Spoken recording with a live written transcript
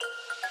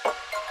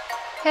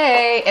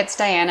Hey, it's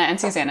Diana and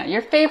Susanna,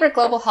 your favorite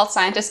global health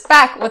scientists,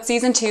 back with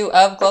season 2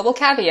 of Global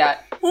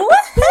Caveat. Woohoo!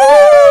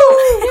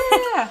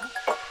 Yeah.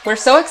 We're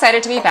so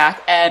excited to be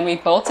back, and we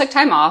both took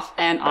time off,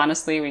 and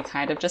honestly, we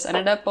kind of just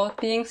ended up both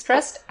being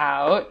stressed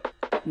out.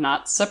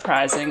 Not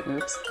surprising,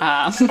 oops.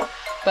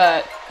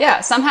 But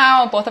yeah,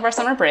 somehow both of our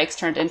summer breaks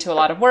turned into a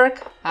lot of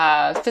work,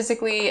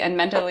 physically and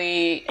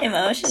mentally,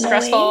 Emotionally.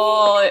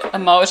 stressful,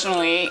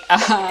 emotionally.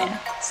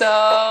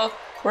 So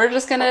we're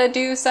just gonna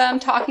do some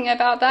talking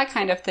about that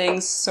kind of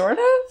thing, sort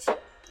of.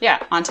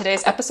 Yeah, on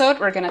today's episode,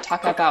 we're going to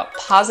talk about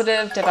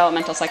positive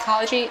developmental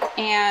psychology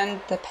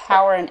and the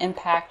power and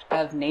impact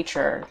of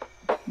nature.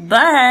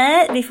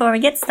 But before we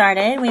get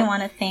started, we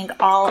want to thank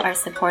all our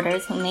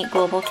supporters who make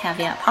Global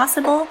Caveat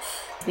possible.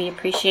 We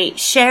appreciate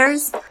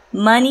shares,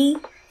 money,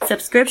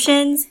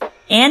 subscriptions,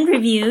 and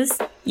reviews.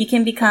 You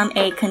can become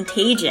a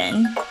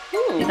contagion.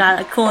 We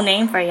got a cool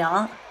name for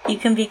y'all. You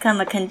can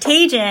become a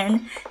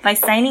contagion by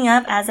signing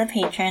up as a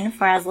patron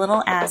for as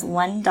little as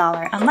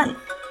 $1 a month.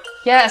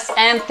 Yes,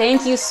 and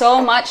thank you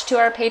so much to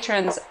our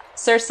patrons,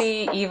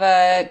 Cersei,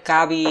 Eva,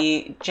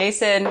 Gabi,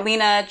 Jason,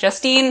 Lena,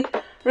 Justine,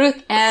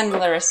 Ruth, and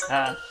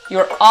Larissa.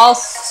 You're all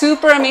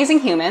super amazing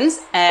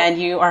humans,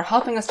 and you are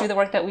helping us do the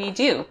work that we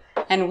do,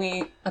 and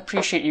we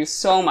appreciate you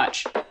so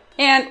much.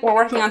 And we're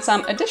working on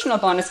some additional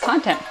bonus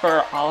content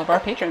for all of our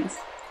patrons.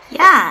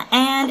 Yeah,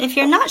 and if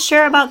you're not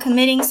sure about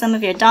committing some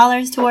of your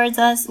dollars towards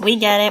us, we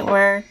get it.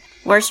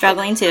 We're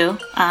struggling too.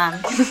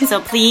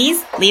 So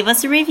please leave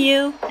us a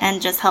review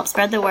and just help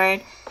spread the word,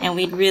 and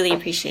we'd really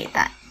appreciate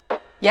that.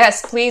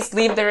 Yes, please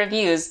leave the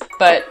reviews,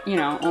 but,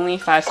 only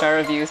 5-star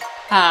reviews.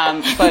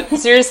 But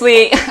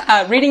seriously,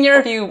 reading your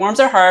review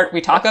warms our heart.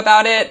 We talk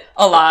about it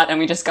a lot, and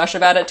we just gush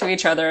about it to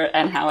each other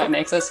and how it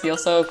makes us feel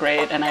so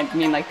great. And I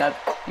mean like that,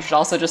 you should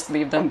also just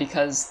leave them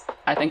because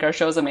I think our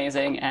show's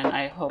amazing, and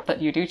I hope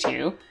that you do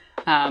too.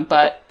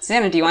 But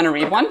Susanna, do you want to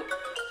read one?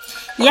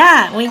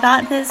 Yeah, we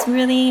got this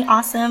really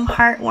awesome,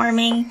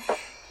 heartwarming,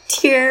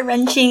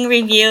 tear-wrenching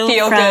review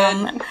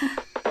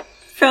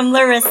from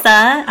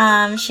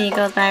Larissa. She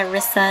goes by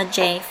Rissa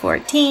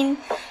J14.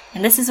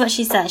 And this is what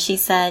she said. She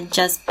said,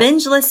 just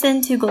binge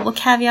listen to Global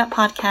Caveat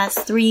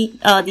podcast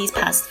these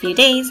past few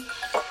days.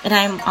 And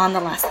I'm on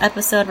the last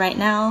episode right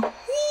now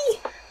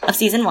of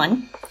season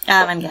 1.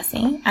 I'm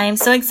guessing. I am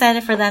so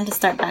excited for them to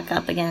start back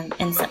up again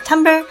in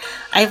September.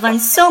 I've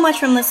learned so much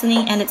from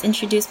listening, and it's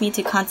introduced me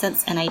to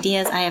concepts and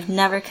ideas I have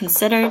never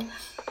considered.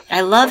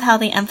 I love how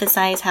they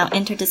emphasize how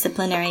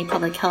interdisciplinary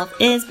public health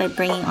is by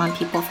bringing on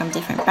people from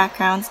different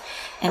backgrounds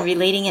and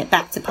relating it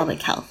back to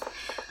public health.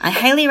 I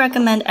highly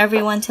recommend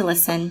everyone to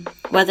listen.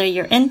 Whether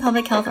you're in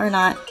public health or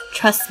not,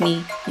 trust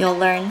me, you'll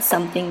learn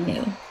something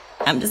new.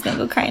 I'm just gonna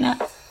go cry now.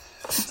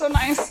 So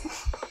nice.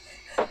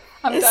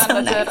 I'm It's done. so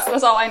That's nice. it. That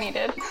was all I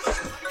needed.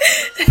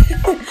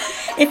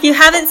 If you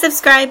haven't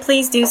subscribed,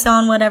 please do so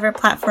on whatever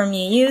platform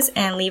you use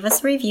and leave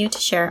us a review to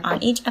share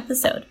on each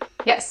episode.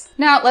 Yes.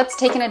 Now let's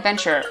take an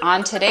adventure.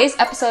 On today's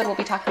episode, we'll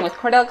be talking with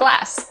Cordell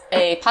Glass,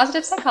 a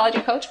positive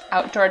psychology coach,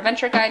 outdoor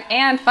adventure guide,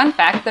 and fun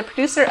fact, the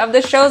producer of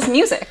the show's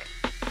music.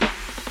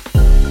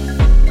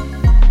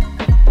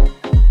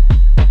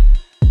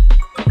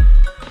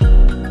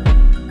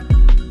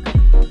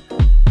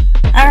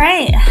 All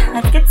right,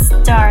 let's get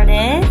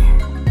started.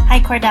 Hi,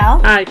 Cordell.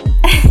 Hi.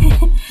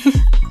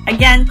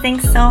 Again,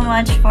 thanks so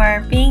much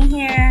for being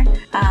here.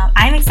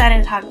 I'm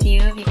excited to talk to you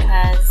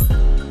because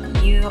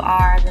you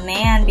are the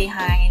man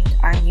behind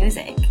our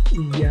music.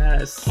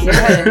 Yes.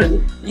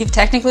 You've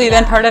technically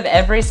been part of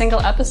every single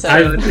episode.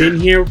 I've been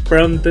here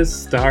from the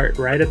start,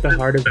 right at the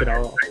heart of it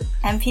all.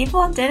 And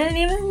people didn't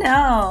even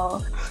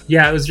know.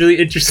 Yeah, it was really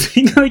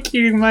interesting,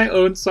 hearing my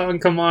own song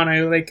come on.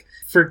 I,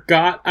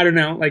 forgot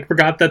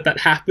that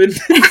happened.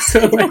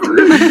 So,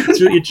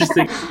 it's really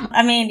interesting.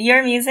 I mean,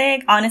 your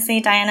music,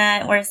 honestly,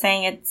 Diana, we're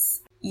saying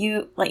it's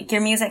you,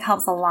 your music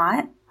helps a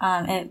lot.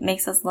 It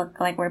makes us look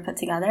like we're put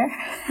together.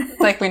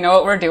 Like we know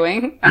what we're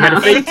doing. You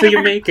gotta fake till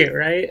you make it,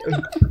 right?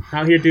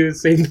 Out here do the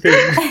same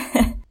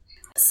thing.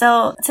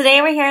 So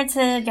today we're here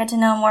to get to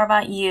know more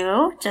about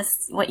you,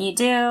 just what you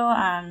do.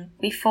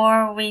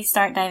 Before we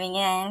start diving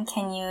in,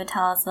 can you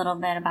tell us a little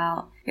bit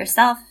about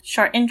yourself,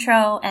 short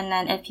intro, and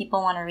then if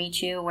people want to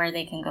reach you, where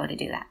they can go to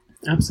do that?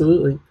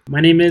 Absolutely. My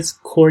name is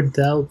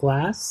Cordell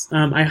Glass.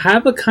 I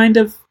have a kind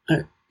of,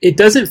 it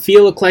doesn't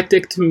feel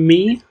eclectic to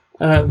me,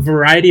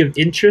 variety of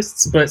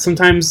interests, but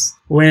sometimes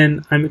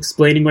when I'm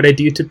explaining what I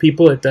do to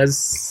people, it does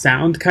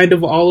sound kind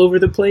of all over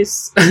the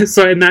place.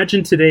 So I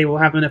imagine today we'll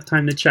have enough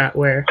time to chat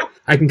where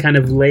I can kind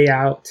of lay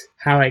out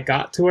how I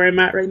got to where I'm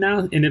at right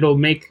now, and it'll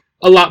make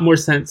a lot more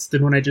sense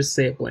than when I just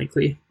say it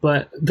blankly.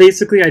 But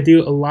basically, I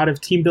do a lot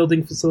of team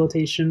building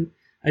facilitation.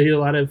 I do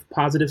a lot of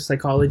positive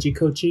psychology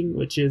coaching,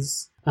 which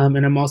is,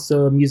 and I'm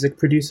also a music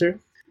producer.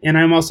 And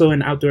I'm also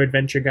an outdoor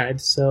adventure guide.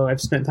 So I've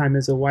spent time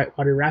as a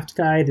whitewater raft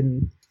guide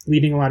and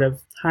leading a lot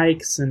of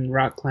hikes and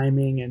rock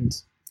climbing and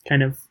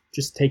kind of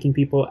just taking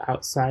people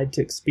outside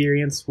to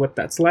experience what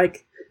that's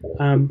like.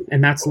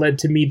 And that's led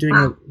to me doing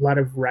a lot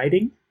of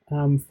writing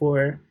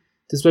for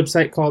this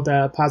website called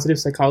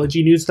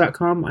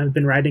PositivePsychologyNews.com. I've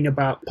been writing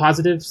about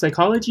positive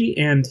psychology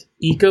and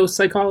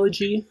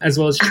eco-psychology, as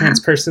well as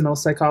transpersonal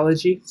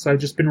psychology. So I've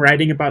just been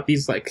writing about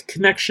these like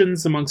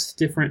connections amongst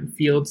different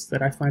fields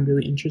that I find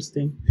really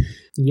interesting.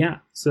 Yeah,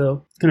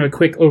 so kind of a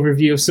quick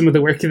overview of some of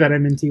the work that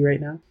I'm into right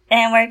now.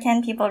 And where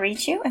can people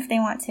reach you if they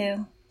want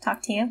to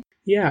talk to you?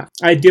 Yeah,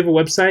 I do have a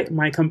website.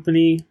 My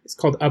company is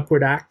called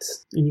Upward Act,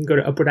 and you can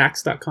go to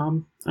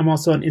upwardacts.com. I'm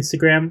also on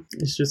Instagram.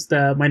 It's just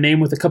my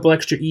name with a couple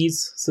extra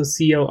E's, so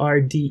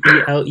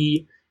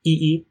CORDELEEE.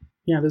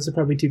 Yeah, those are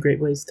probably 2 great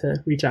ways to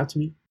reach out to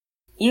me.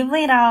 You've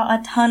laid out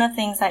a ton of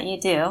things that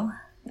you do.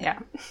 Yeah.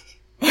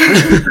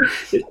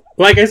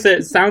 Like I said,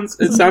 it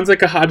sounds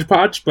like a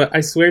hodgepodge, but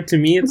I swear to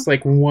me, it's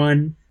like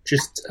one,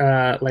 just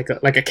like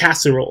a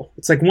casserole.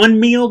 It's like one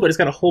meal, but it's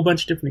got a whole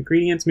bunch of different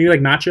ingredients. Maybe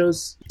like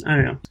nachos. I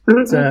don't know.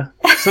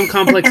 It's some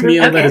complex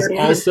meal that is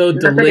also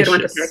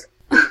delicious.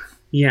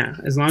 Yeah,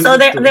 as long so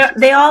as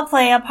they all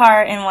play a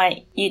part in what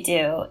you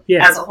do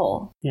as a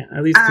whole. Yeah,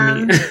 at least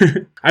to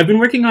me. I've been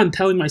working on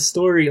telling my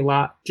story a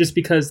lot, just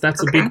because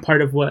that's a big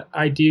part of what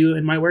I do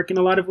in my work in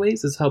a lot of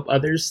ways, is help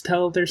others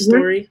tell their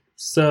story.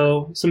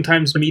 So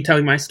sometimes me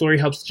telling my story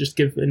helps just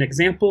give an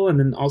example, and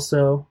then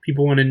also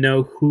people want to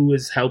know who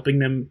is helping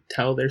them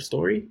tell their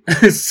story.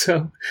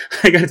 So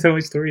I got to tell my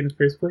story in the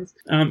first place.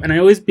 And I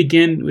always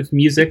begin with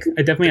music.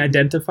 I definitely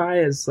identify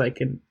as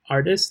like an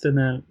artist and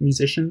a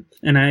musician,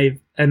 and a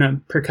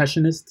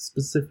percussionist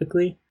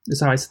specifically. Is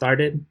how I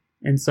started.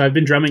 And so I've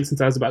been drumming since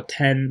I was about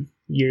 10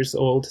 years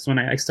old. Is when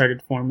I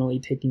started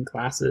formally taking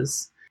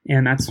classes.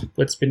 And that's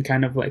what's been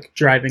kind of like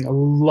driving a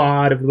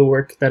lot of the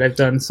work that I've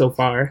done so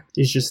far,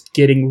 is just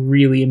getting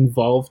really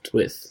involved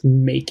with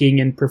making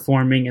and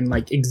performing and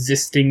like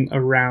existing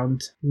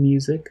around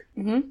music.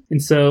 Mm-hmm.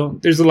 And so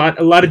there's a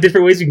lot of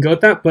different ways you can go with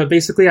that. But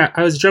basically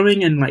I was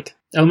drumming in like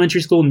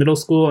elementary school and middle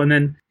school. And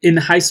then in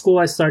high school,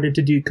 I started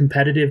to do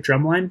competitive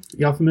drumline.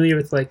 Y'all familiar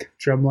with like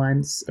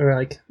drumlines or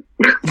like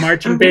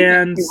marching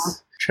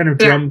bands, trying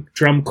to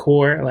drum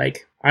corps?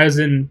 Like I was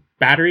in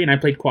battery and I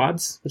played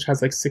quads, which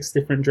has like 6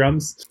 different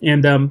drums.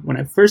 And when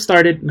I first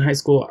started in high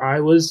school, I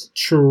was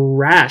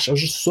trash. I was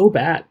just so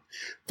bad,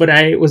 but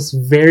I was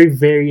very,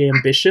 very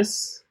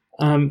ambitious.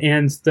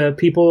 And the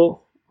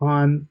people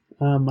on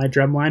my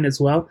drum line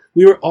as well,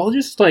 we were all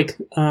just like,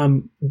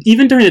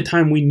 even during the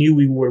time we knew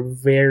we were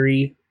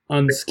very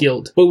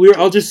unskilled, but we were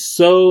all just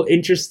so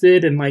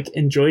interested and like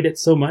enjoyed it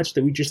so much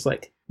that we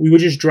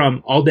would just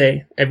drum all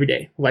day, every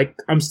day. Like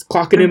I'm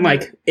clocking in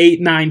like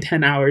 8, 9,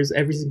 10 hours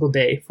every single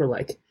day for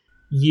like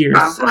years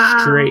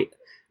straight.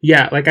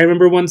 Yeah, like I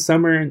remember one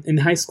summer in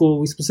high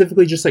school, we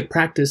specifically just like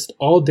practiced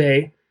all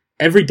day,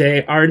 every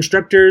day. Our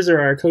instructors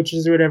or our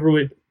coaches or whatever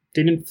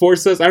didn't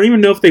force us. I don't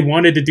even know if they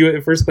wanted to do it in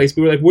the first place.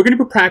 We were like, we're going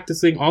to be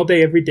practicing all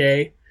day, every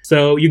day.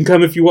 So you can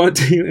come if you want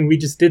to. And we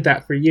just did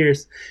that for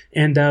years.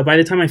 And by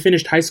the time I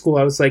finished high school,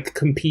 I was like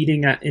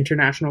competing at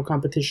international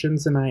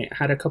competitions, and I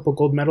had a couple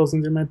gold medals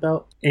under my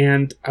belt.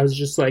 And I was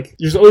just like,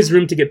 there's always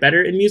room to get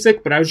better in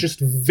music, but I was just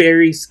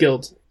very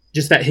skilled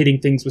just at hitting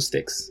things with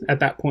sticks at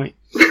that point.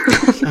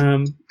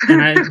 And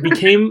I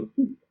became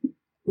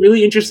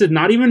really interested,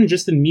 not even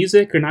just in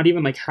music or not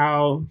even like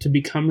how to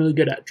become really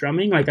good at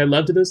drumming. Like I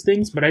loved those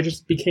things, but I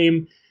just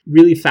became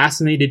really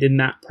fascinated in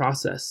that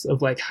process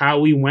of like how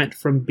we went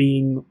from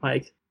being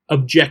like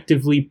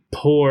objectively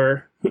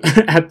poor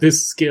at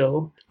this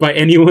skill by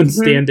anyone's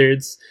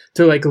standards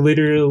to like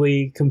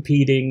literally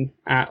competing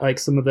at like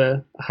some of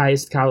the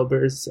highest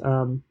calibers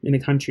in the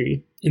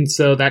country. And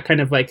so that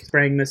kind of like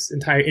sprang this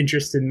entire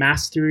interest in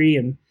mastery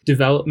and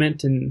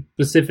development, and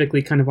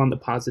specifically kind of on the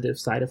positive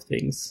side of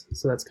things.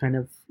 So that's kind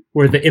of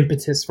where the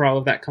impetus for all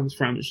of that comes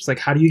from. It's just like,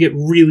 how do you get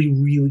really,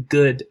 really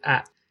good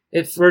at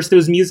first it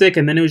was music,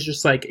 and then it was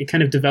just like, it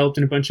kind of developed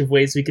in a bunch of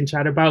ways we can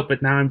chat about.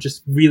 But now I'm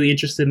just really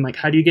interested in like,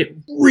 how do you get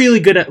really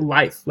good at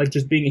life? Like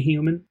just being a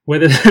human,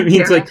 whether that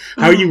means like,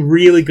 how are you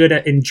really good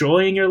at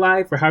enjoying your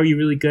life, or how are you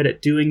really good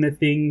at doing the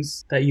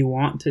things that you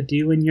want to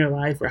do in your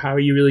life, or how are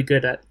you really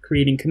good at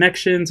creating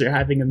connections or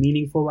having a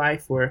meaningful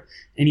life or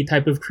any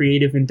type of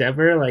creative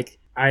endeavor. Like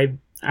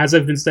as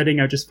I've been studying,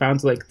 I've just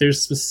found like there's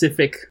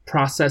specific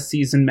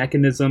processes and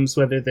mechanisms,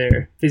 whether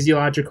they're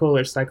physiological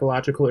or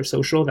psychological or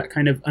social, that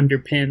kind of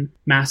underpin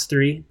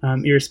mastery,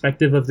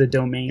 irrespective of the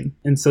domain.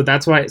 And so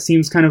that's why it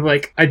seems kind of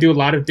like I do a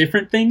lot of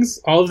different things.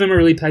 All of them are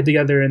really tied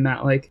together in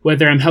that, like,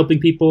 whether I'm helping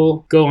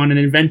people go on an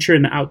adventure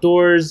in the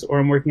outdoors, or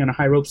I'm working on a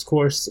high ropes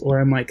course,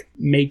 or I'm like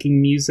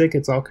making music,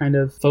 it's all kind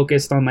of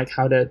focused on like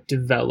how to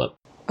develop.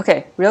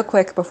 Okay, real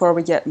quick before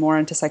we get more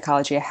into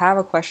psychology, I have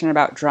a question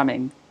about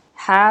drumming.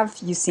 Have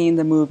you seen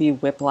the movie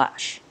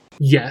Whiplash?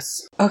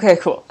 Yes. Okay,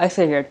 cool. I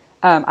figured.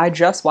 I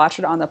just watched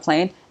it on the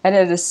plane, and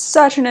it is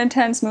such an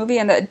intense movie,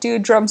 and that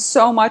dude drums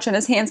so much, and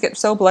his hands get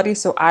so bloody,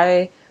 so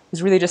I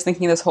was really just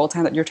thinking this whole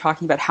time that you're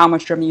talking about how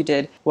much drumming you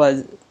did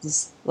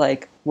was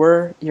like,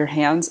 were your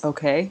hands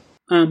okay?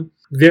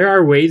 There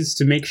are ways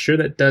to make sure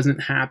that doesn't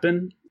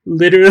happen.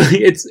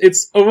 Literally,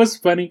 it's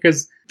almost funny,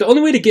 because the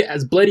only way to get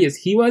as bloody as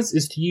he was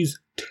is to use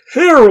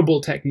terrible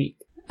technique.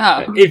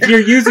 Oh. If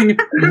you're using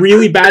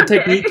really bad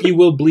technique, you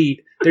will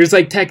bleed. there's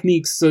like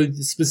techniques so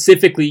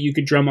specifically you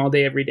could drum all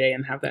day every day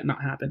and have that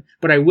not happen.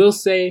 But I will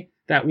say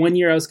that one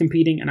year I was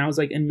competing and I was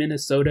like in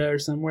Minnesota or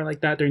somewhere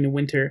like that during the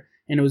winter,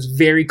 and it was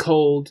very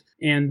cold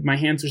and my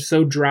hands were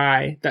so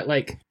dry that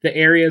like the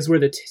areas where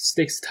the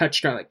sticks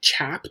touched are like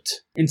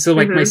chapped. And so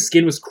like my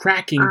skin was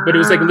cracking, but it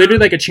was like literally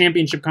like a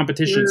championship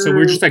competition. So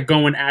we're just like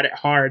going at it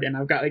hard and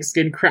I've got like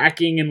skin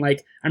cracking and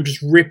like I'm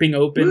just ripping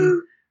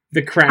open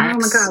the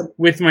cracks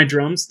with my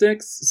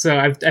drumsticks. So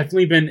I've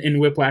definitely been in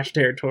whiplash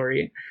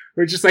territory.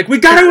 We're just like, we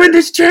gotta win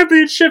this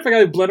championship. I got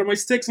like blood on my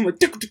sticks. I'm like,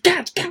 going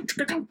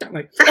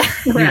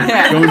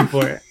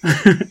for it.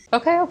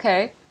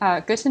 Okay.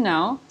 Good to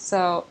know.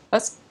 So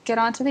let's get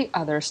on to the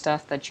other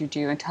stuff that you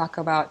do and talk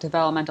about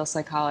developmental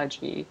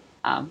psychology,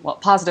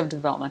 positive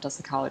developmental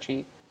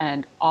psychology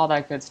and all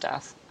that good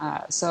stuff.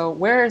 So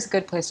where is a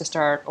good place to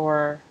start,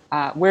 or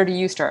where do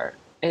you start?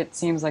 It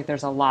seems like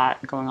there's a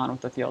lot going on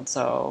with the field.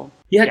 So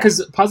yeah,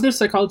 because positive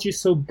psychology is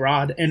so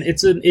broad, and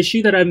it's an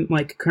issue that I'm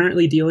like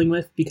currently dealing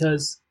with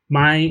because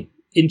my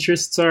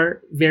interests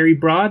are very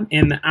broad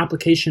and the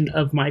application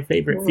of my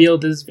favorite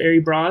field is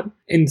very broad.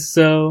 And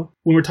so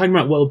when we're talking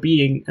about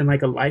well-being and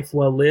like a life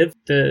well lived,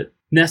 the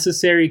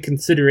necessary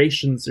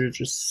considerations are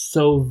just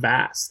so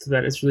vast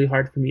that it's really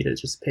hard for me to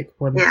just pick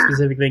one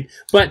specific thing.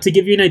 But to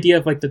give you an idea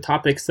of like the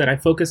topics that I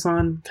focus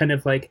on kind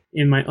of like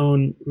in my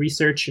own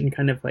research and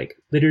kind of like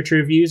literature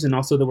reviews and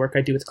also the work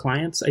I do with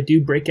clients, I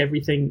do break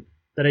everything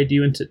that I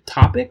do into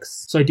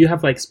topics. So I do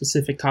have like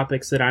specific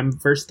topics that I'm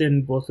versed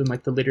in, both in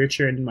like the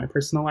literature and in my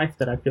personal life,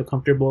 that I feel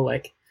comfortable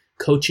like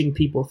coaching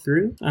people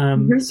through.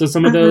 So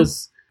some of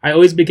those, I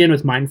always begin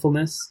with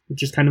mindfulness,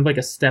 which is kind of like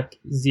a step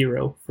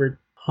 0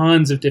 for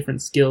tons of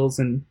different skills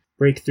and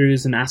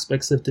breakthroughs and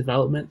aspects of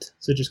development.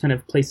 So just kind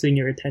of placing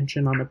your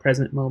attention on the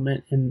present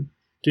moment and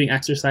doing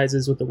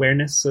exercises with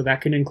awareness. So that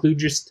can include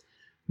just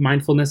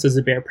mindfulness as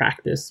a bare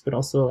practice, but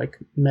also like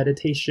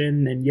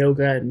meditation and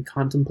yoga and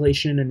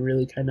contemplation and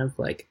really kind of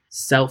like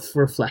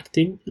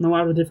self-reflecting in a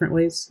lot of different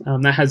ways.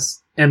 That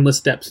has endless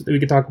depths that we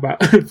could talk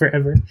about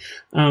forever.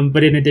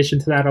 But in addition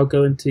to that, I'll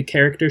go into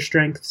character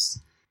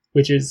strengths,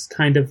 which is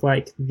kind of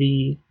like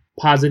the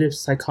positive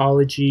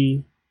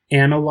psychology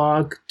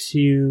analog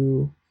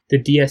to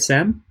the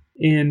DSM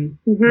in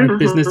like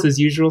business as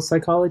usual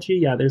psychology.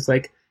 Yeah, there's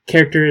like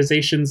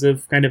characterizations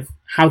of kind of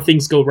how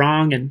things go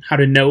wrong and how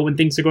to know when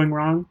things are going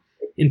wrong.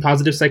 In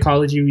positive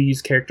psychology, we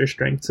use character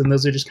strengths, and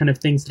those are just kind of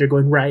things that are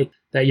going right,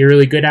 that you're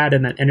really good at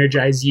and that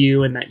energize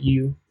you and that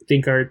you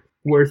think are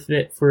worth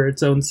it for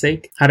its own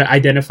sake. How to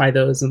identify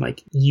those and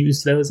like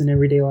use those in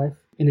everyday life.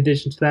 In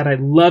addition to that, I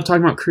love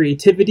talking about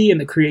creativity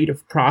and the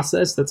creative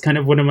process. That's kind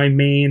of one of my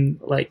main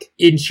like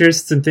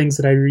interests and things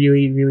that I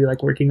really, really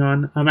like working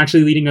on. I'm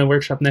actually leading a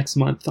workshop next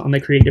month on the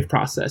creative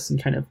process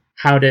and kind of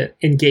how to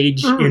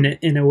engage in it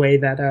in a way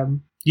that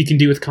you can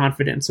do with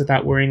confidence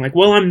without worrying like,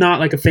 well, I'm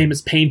not like a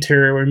famous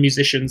painter or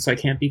musician, so I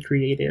can't be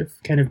creative.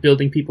 Kind of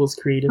building people's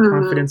creative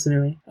confidence in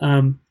a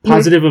way.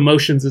 Positive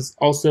emotions is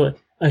also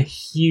a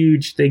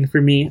huge thing for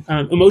me.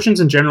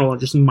 Emotions in general are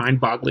just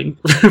mind-boggling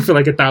for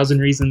like 1,000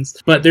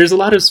 reasons. But there's a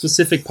lot of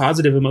specific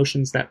positive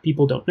emotions that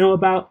people don't know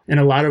about, and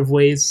a lot of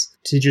ways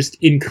to just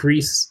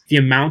increase the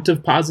amount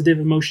of positive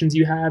emotions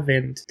you have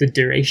and the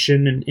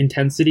duration and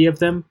intensity of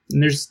them.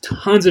 And there's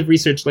tons of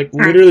research like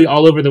literally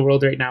all over the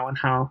world right now on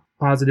how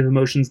positive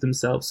emotions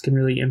themselves can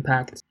really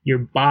impact your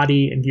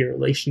body and your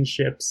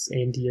relationships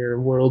and your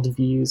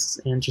worldviews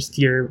and just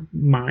your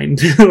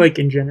mind, like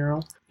in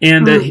general.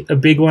 And a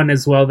big one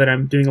as well that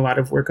I'm doing a lot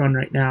of work on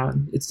right now,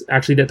 and it's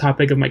actually the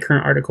topic of my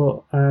current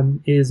article,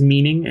 is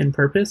meaning and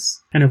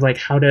purpose. Kind of like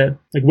how to,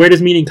 like, where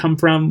does meaning come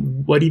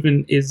from? What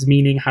even is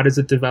meaning? How does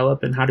it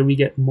develop? And how do we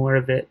get more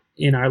of it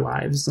in our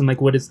lives? And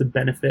like, what is the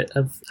benefit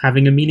of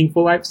having a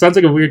meaningful life? Sounds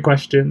like a weird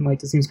question.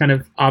 Like, it seems kind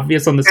of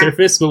obvious on the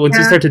surface, but once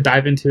you start to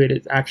dive into it,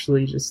 it's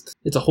actually just,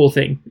 it's a whole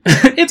thing.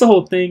 It's a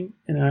whole thing.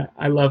 And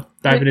I love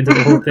diving into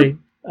the whole thing.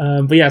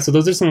 But yeah, so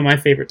those are some of my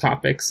favorite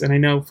topics, and I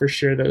know for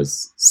sure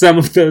some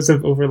of those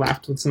have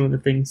overlapped with some of the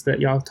things that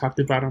y'all talked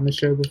about on the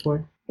show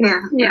before.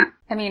 Yeah.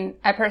 I mean,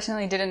 I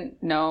personally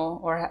didn't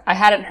know, or I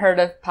hadn't heard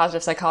of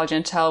positive psychology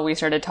until we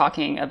started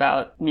talking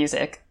about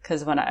music.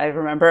 Because when I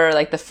remember,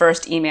 like, the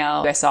first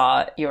email, I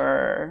saw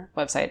your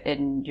website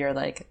in your,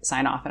 like,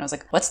 sign off, and I was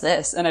like, what's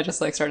this? And I just,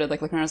 like, started,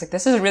 like, looking around. I was like,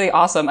 this is really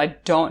awesome. I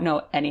don't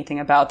know anything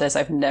about this.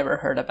 I've never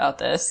heard about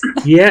this.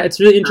 Yeah, it's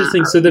really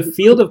interesting. So the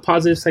field of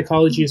positive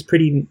psychology is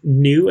pretty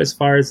new as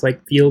far as,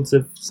 like, fields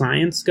of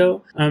science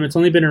go. It's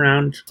only been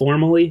around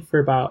formally for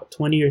about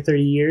 20 or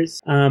 30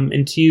 years.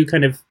 And two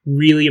kind of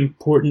really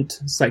important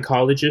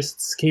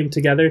psychologists came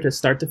together to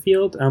start the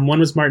field. One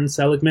was Martin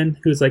Seligman,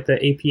 who was like the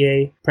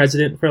APA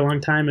president for a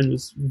long time and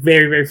was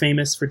very, very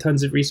famous for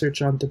tons of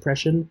research on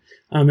depression.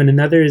 And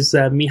another is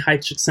Mihai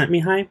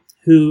Csikszentmihalyi,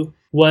 who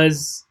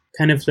was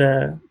kind of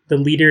the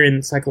leader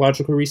in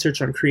psychological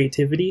research on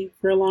creativity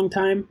for a long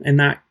time. And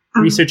that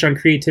research on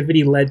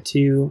creativity led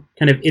to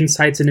kind of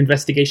insights and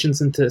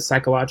investigations into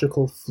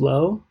psychological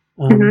flow.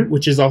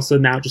 which is also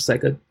now just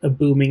like a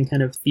booming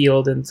kind of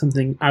field and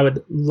something I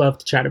would love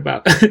to chat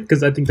about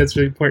because I think that's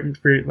really important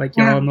for like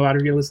y'all and a lot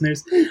of your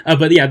listeners.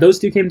 But yeah, those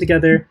two came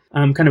together,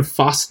 kind of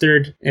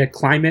fostered an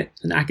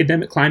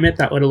academic climate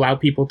that would allow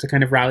people to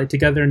kind of rally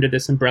together under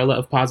this umbrella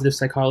of positive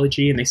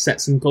psychology. And they set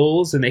some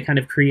goals and they kind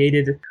of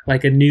created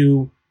like a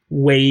new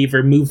wave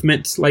or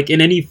movement. Like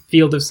in any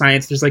field of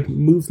science, there's like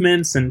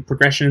movements and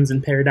progressions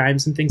and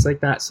paradigms and things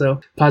like that. So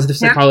positive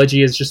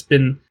psychology has just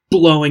been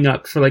blowing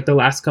up for like the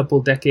last couple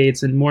of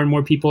decades, and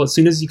more people, as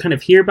soon as you kind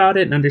of hear about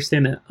it and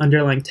understand the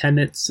underlying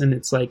tenets and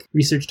it's like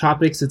research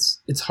topics,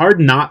 it's hard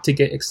not to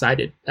get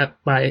excited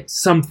by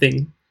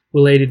something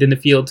related in the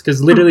field,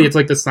 because literally it's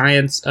like the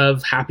science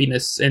of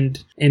happiness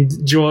and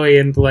joy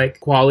and like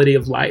quality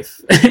of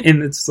life.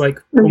 And it's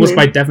like almost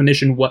by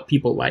definition what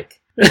people like.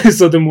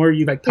 So the more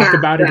you like talk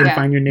about it and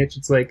find your niche,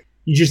 it's like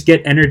you just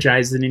get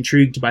energized and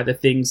intrigued by the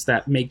things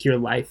that make your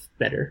life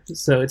better.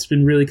 So it's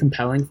been really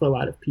compelling for a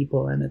lot of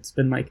people, and it's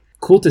been like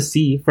cool to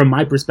see from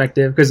my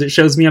perspective, because it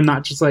shows me I'm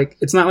not just like,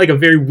 it's not like a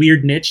very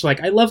weird niche.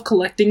 Like I love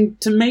collecting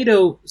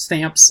tomato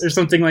stamps or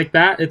something like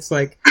that. It's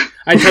like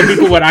I tell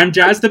people what I'm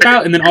jazzed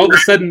about, and then all of a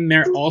sudden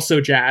they're also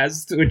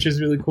jazzed, which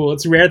is really cool.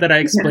 It's rare that I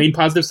explain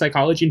positive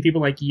psychology and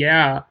people are like,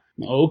 yeah,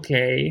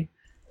 okay.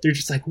 They're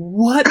just like,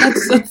 what?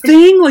 That's a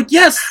thing? Like,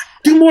 yes,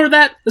 do more of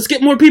that. Let's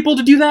get more people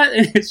to do that.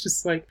 And it's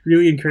just like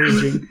really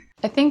encouraging.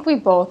 I think we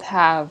both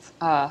have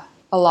a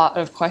lot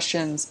of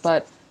questions,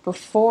 but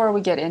before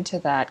we get into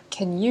that,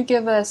 can you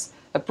give us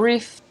a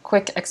brief,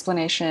 quick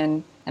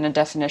explanation and a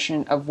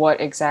definition of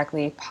what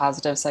exactly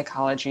positive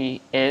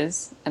psychology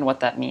is and what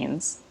that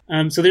means?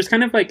 So there's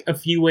kind of like a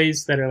few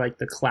ways that are like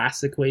the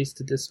classic ways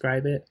to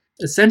describe it.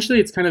 Essentially,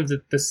 it's kind of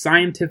the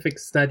scientific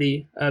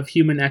study of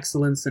human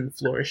excellence and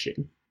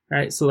flourishing.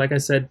 Right. So like I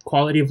said,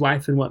 quality of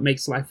life and what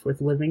makes life worth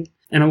living.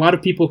 And a lot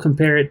of people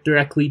compare it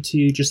directly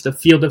to just the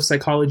field of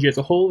psychology as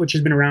a whole, which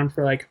has been around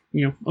for like,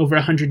 over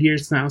 100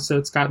 years now. So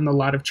it's gotten a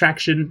lot of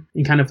traction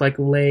in kind of like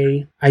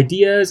lay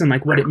ideas and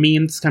like what it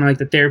means, kind of like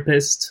the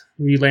therapist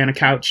where you lay on a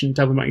couch and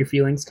tell them about your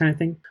feelings kind of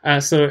thing.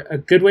 So a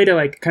good way to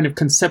like kind of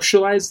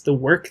conceptualize the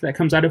work that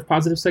comes out of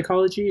positive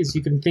psychology is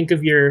you can think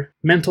of your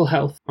mental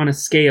health on a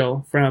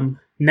scale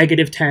from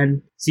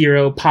 -10,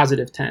 0,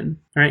 +10,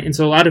 right? And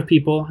so a lot of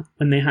people,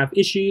 when they have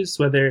issues,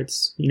 whether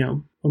it's,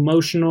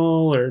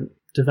 emotional or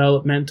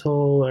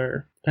developmental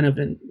or kind of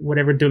in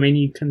whatever domain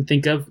you can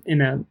think of in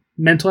a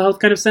mental health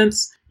kind of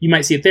sense, you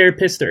might see a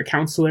therapist or a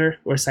counselor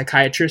or a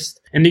psychiatrist,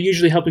 and they're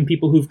usually helping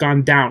people who've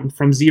gone down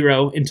from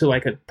 0 into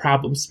like a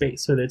problem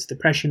space, whether it's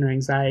depression or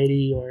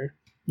anxiety or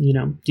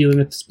dealing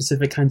with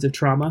specific kinds of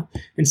trauma.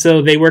 And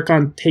so they work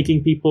on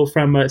taking people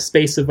from a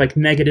space of like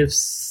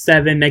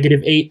 -7,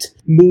 -8,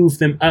 move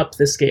them up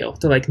the scale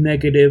to like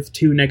 -2,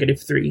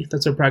 -3.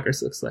 That's what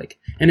progress looks like.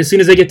 And as soon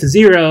as they get to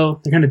 0,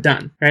 they're kind of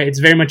done, right? It's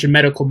very much a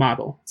medical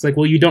model. It's like,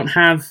 well, you don't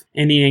have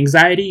any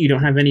anxiety, you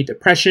don't have any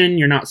depression,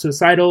 you're not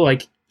suicidal,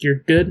 like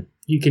you're good,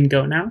 you can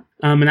go now.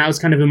 And that was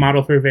kind of a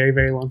model for a very,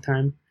 very long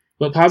time.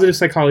 But positive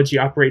psychology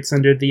operates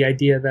under the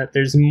idea that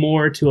there's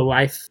more to a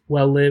life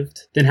well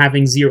lived than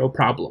having 0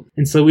 problem.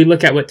 And so we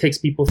look at what takes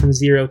people from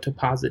 0 to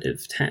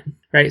 +10,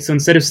 right? So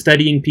instead of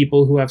studying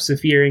people who have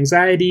severe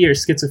anxiety or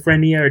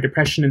schizophrenia or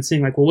depression and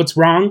saying like, well, what's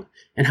wrong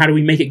and how do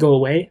we make it go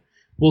away?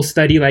 We'll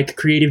study like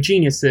creative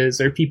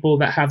geniuses or people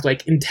that have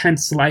like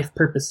intense life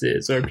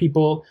purposes or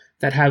people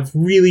that have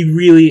really,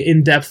 really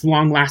in-depth,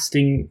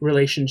 long-lasting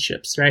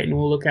relationships, right? And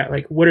we'll look at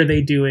like, what are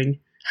they doing?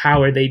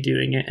 How are they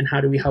doing it? And how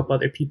do we help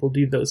other people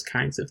do those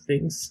kinds of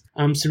things?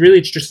 So really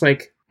it's just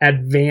like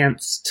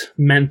advanced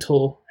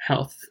mental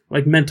health,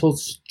 like mental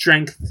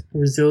strength,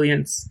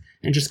 resilience,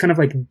 and just kind of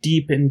like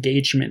deep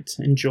engagement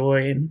and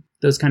joy and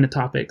those kind of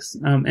topics.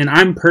 And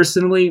I'm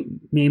personally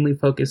mainly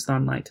focused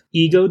on like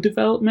ego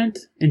development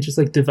and just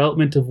like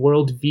development of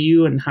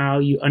worldview and how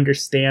you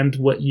understand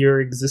what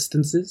your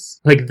existence is.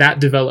 Like that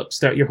develops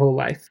throughout your whole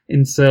life.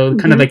 And so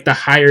kind of like the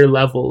higher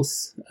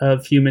levels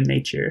of human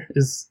nature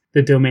is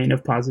the domain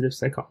of positive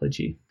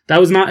psychology. That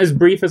was not as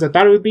brief as I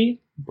thought it would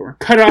be. We're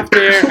cut off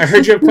there. I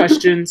heard you have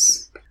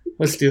questions.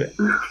 Let's do it.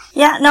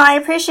 Yeah, no, I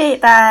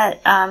appreciate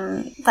that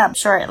that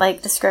short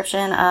like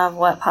description of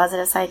what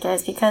positive psych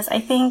is, because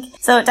I think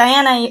so.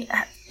 Diana,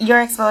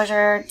 your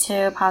exposure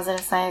to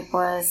positive psych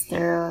was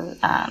through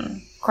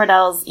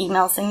Cordell's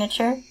email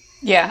signature.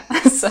 Yeah.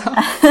 So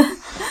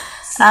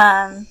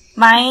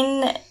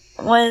mine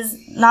was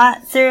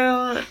not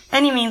through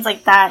any means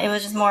like that. It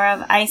was just more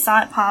of I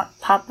saw it pop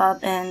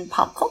up in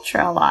pop culture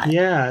a lot.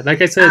 Yeah,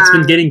 like I said, it's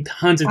been getting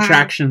tons of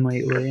traction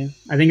lately.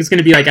 I think it's going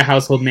to be like a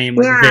household name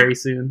very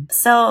soon.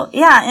 So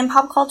yeah, in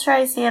pop culture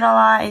I see it a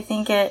lot. I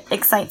think it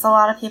excites a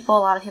lot of people. A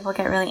lot of people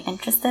get really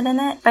interested in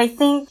it. But I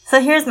think, so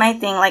here's my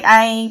thing, like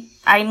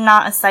I'm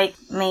not a psych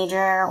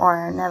major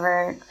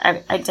or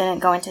I didn't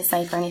go into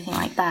psych or anything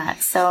like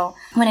that. So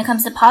when it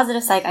comes to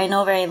positive psych, I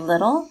know very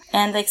little.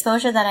 And the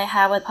exposure that I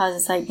had with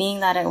positive psych, being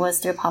that it was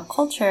through pop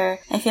culture,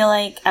 I feel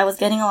like I was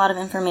getting a lot of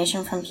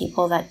information from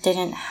people that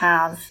didn't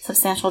have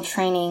substantial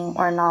training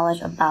or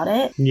knowledge about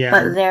it. Yeah.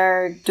 But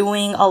they're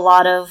doing a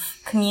lot of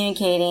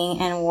communicating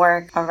and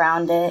work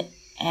around it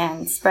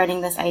and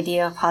spreading this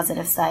idea of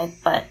positive side.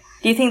 But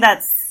do you think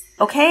that's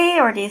okay,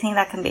 or do you think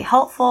that can be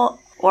helpful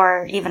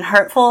or even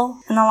hurtful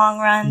in the long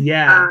run?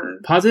 Yeah.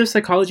 Positive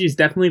psychology is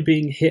definitely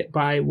being hit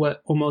by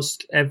what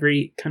almost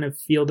every kind of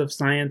field of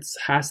science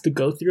has to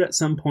go through at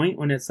some point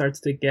when it starts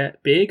to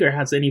get big or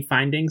has any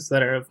findings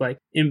that are of like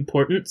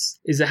importance,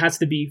 is it has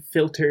to be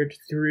filtered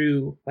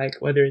through like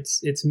whether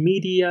it's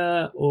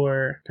media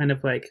or kind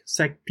of like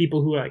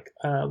people who like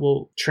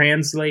will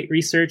translate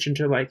research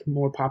into like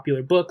more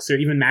popular books or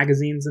even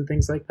magazines and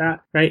things like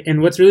that, right?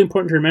 And what's really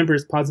important to remember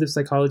is positive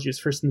psychology is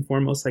first and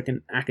foremost like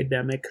an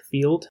academic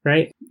field,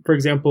 right? For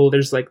example,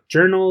 there's like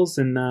journals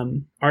and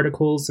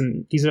articles,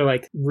 and these are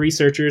like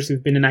researchers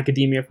who've been in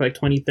academia for like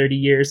 20, 30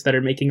 years that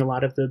are making a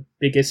lot of the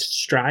biggest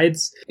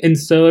strides. And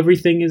so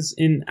everything is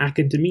in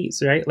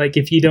academies, right? Like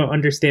if you don't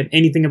understand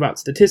anything about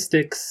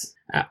statistics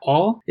at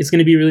all, it's going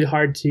to be really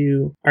hard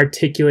to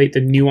articulate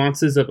the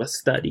nuances of a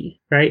study,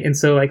 right? And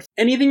so like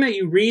anything that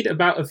you read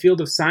about a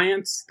field of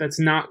science that's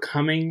not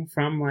coming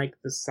from like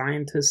the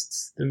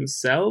scientists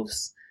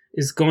themselves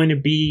is going to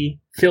be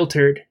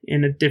filtered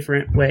in a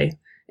different way.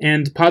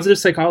 And positive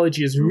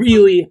psychology is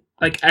really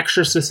like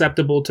extra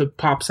susceptible to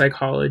pop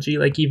psychology,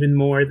 like even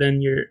more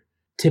than your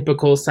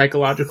typical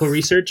psychological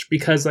research,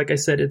 because like I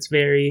said,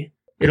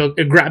 it'll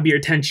grab your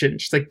attention.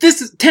 Just like,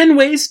 this is 10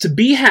 ways to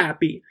be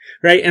happy,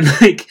 right? And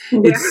like,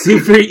 it's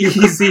super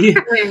easy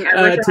I wish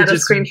I had a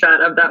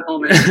screenshot of that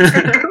moment.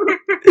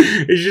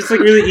 It's just like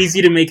really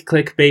easy to make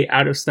clickbait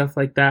out of stuff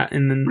like that.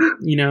 And then,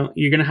 you know,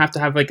 you're going to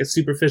have like a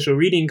superficial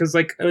reading, because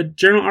like a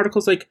journal article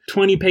is like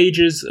 20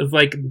 pages of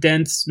like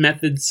dense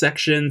method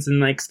sections and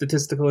like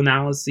statistical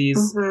analyses.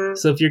 Mm-hmm.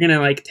 So if you're going to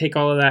like take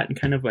all of that and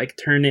kind of like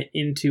turn it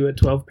into a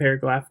 12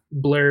 paragraph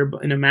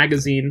blurb in a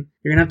magazine,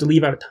 you're going to have to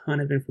leave out a ton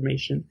of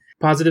information.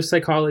 Positive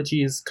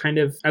psychology is kind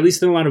of, at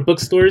least in a lot of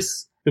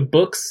bookstores, the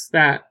books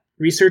that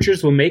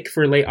researchers will make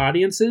for lay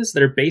audiences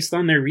that are based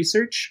on their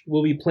research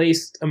will be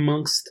placed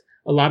amongst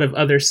a lot of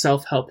other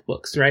self-help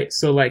books, right?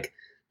 So like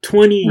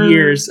 20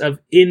 years of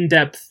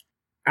in-depth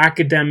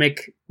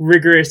academic,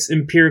 rigorous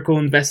empirical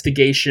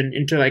investigation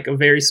into like a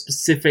very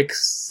specific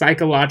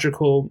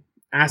psychological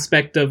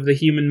aspect of the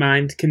human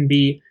mind can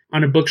be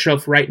on a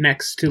bookshelf right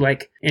next to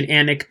like an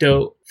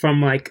anecdote from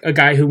like a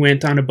guy who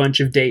went on a bunch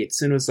of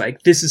dates and was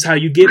like, this is how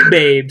you get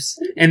babes.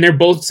 And they're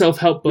both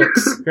self-help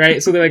books,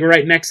 right? So they're like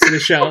right next to the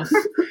shelf.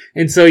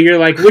 And so you're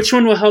like, which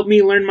one will help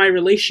me learn my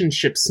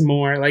relationships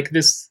more? Like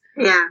this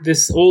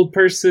old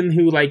person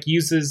who like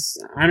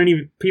uses,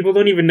 people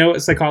don't even know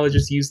what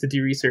psychologists use to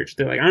do research.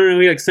 They're like, I don't know,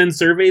 he like sends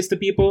surveys to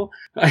people,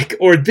 like,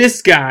 or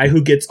this guy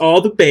who gets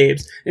all the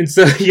babes. And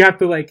so you have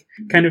to like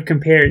kind of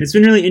compare. And it's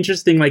been really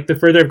interesting. Like the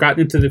further I've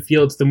gotten into the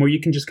fields, the more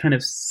you can just kind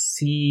of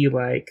see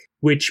like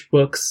which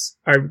books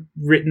are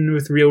written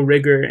with real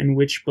rigor and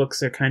which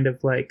books are kind of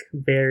like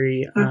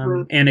very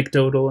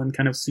anecdotal and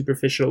kind of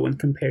superficial when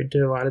compared to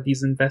a lot of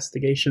these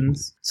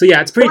investigations. So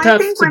yeah, it's pretty tough.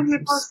 I think when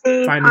people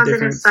say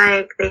positive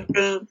psych, they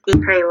think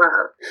Eat, Pray,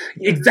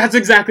 Love. That's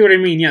exactly what I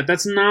mean. Yeah,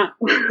 that's not...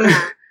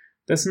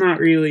 That's not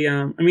really,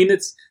 I mean,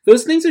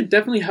 those things are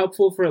definitely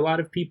helpful for a lot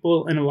of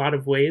people in a lot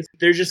of ways.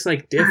 They're just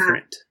like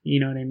different. You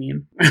know what I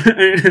mean?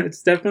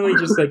 It's definitely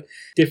just like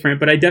different,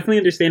 but I definitely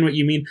understand what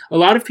you mean. A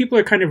lot of people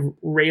are kind of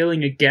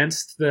railing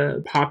against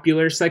the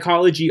popular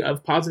psychology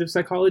of positive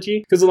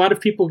psychology, because a lot of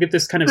people get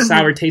this kind of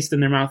sour taste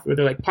in their mouth where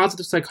they're like,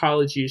 positive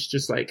psychology is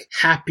just like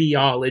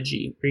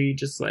happyology, where you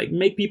just like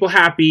make people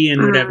happy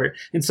and whatever.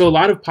 And so a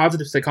lot of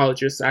positive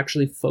psychologists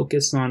actually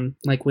focus on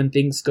like when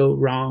things go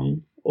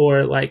wrong,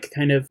 or like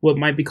kind of what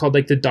might be called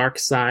like the dark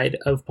side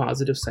of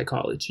positive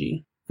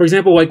psychology. For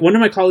example, like one of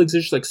my colleagues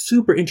is just like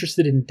super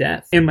interested in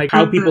death and like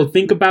how people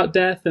think about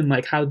death and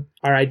like how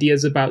our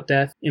ideas about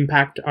death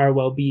impact our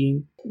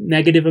well-being.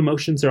 Negative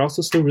emotions are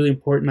also still really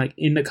important, like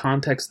in the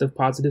context of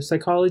positive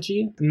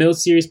psychology. No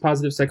serious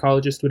positive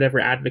psychologist would ever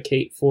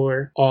advocate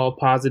for all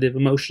positive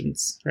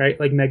emotions, right?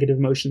 Like negative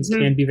emotions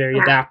can be very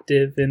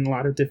adaptive in a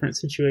lot of different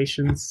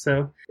situations.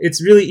 So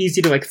it's really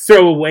easy to like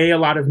throw away a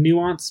lot of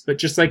nuance, but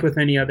just like with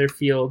any other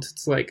field,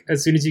 it's like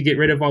as soon as you get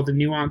rid of all the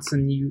nuance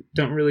and you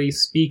don't really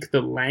speak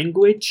the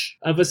language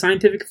of a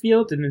scientific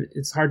field, and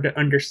it's hard to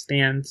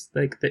understand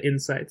like the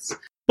insights.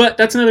 But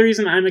that's another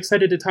reason I'm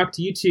excited to talk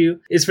to you two,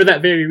 is for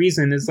that very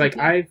reason. Is like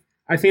I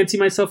fancy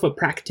myself a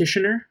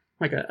practitioner,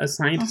 like a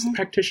science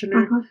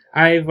practitioner.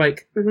 I've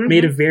like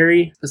made a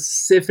very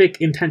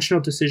specific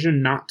intentional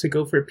decision not to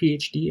go for a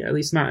PhD, at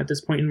least not at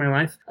this point in my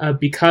life,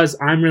 because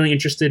I'm really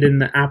interested in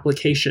the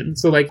application.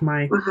 So like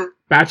my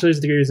bachelor's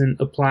degree is in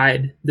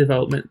applied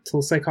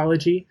developmental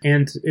psychology.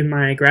 And in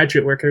my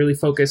graduate work, I really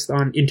focused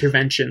on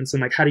interventions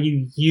and like, how do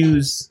you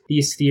use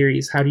these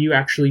theories? How do you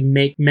actually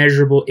make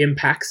measurable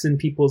impacts in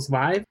people's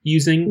lives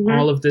using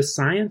all of this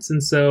science?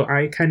 And so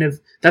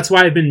that's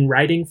why I've been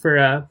writing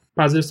for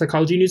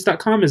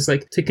positivepsychologynews.com, is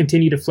like to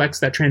continue to flex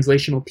that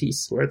translational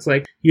piece where it's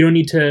like, you don't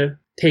need to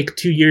take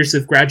 2 years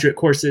of graduate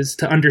courses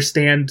to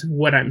understand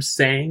what I'm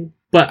saying,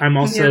 but I'm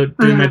also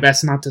doing my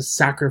best not to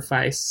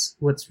sacrifice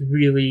what's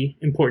really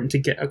important to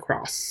get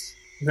across.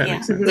 If that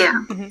makes sense.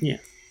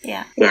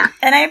 Yeah. Yeah.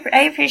 And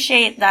I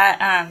appreciate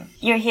that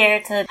you're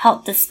here to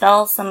help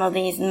dispel some of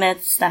these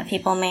myths that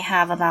people may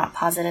have about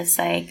positive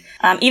psych.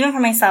 Even for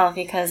myself,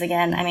 because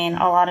again, I mean,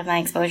 a lot of my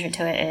exposure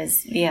to it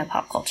is via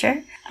pop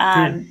culture.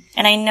 And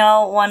I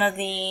know one of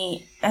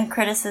the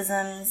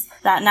criticisms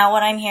that now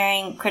what I'm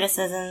hearing,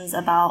 criticisms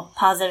about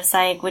positive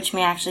psych, which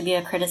may actually be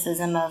a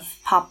criticism of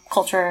pop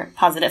culture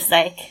positive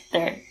psych.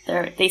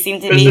 They seem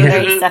to be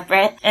very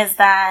separate, is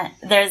that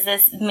there's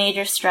this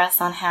major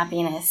stress on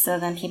happiness. So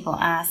then people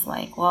ask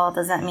like, well,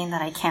 does that mean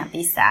that I can't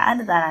be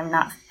sad, that I'm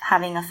not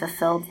having a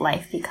fulfilled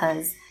life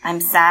because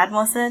I'm sad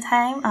most of the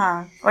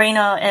time? Or, you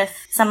know,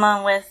 if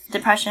someone with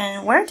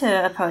depression were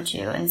to approach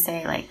you and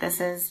say like, this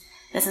is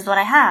what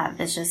I have.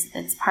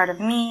 It's part of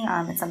me.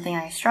 It's something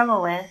I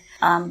struggle with.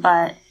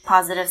 But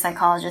positive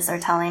psychologists are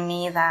telling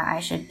me that I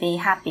should be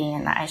happy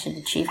and that I should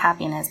achieve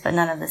happiness, but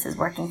none of this is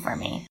working for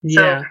me.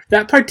 Yeah.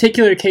 That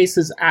particular case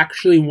is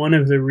actually one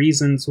of the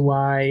reasons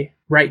why,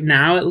 right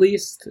now at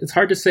least, it's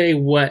hard to say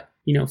what,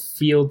 you know,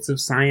 fields of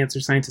science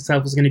or science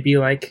itself is going to be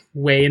like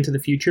way into the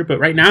future. But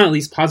right now, at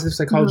least, positive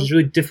psychology is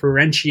really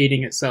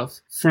differentiating itself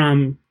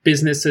from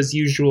business as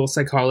usual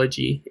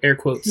psychology, air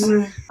quotes.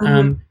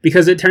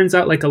 Because it turns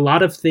out like a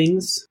lot of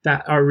things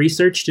that are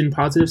researched in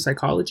positive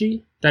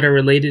psychology that are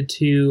related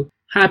to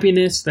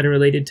happiness, that are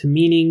related to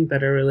meaning,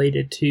 that are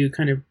related to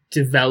kind of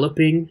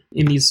developing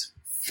in these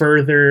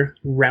further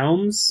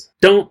realms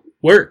don't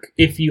work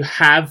if you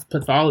have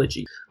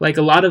pathology. Like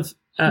a lot of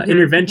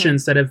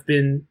interventions that have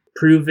been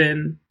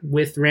proven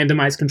with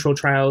randomized control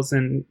trials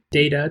and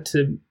data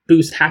to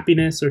boost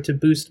happiness or to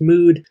boost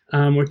mood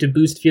or to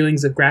boost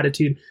feelings of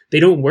gratitude, they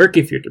don't work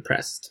if you're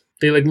depressed.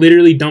 They like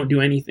literally don't do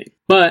anything.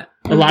 But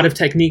a lot of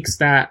techniques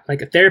that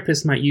like a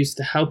therapist might use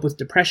to help with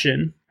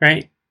depression,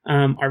 right,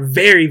 are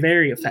very,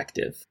 very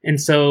effective. And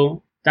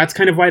so that's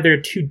kind of why there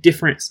are two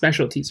different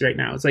specialties right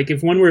now. It's like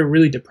if one were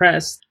really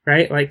depressed,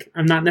 right? Like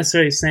I'm not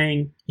necessarily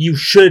saying you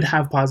should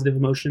have positive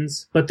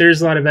emotions, but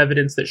there's a lot of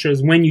evidence that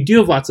shows when you do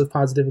have lots of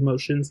positive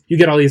emotions, you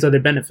get all these other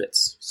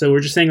benefits. So we're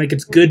just saying like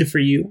it's good for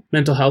you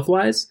mental health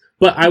wise,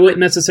 but I wouldn't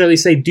necessarily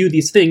say do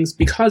these things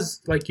because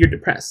like you're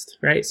depressed,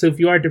 right? So if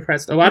you are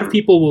depressed, a lot of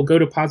people will go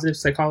to positive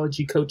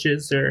psychology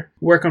coaches or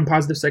work on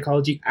positive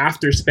psychology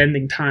after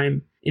spending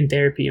time in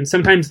therapy. And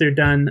sometimes they're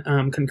done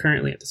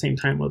concurrently at the same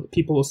time. Well,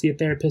 people will see a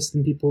therapist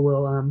and people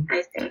will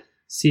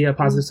see a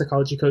positive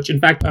psychology coach. In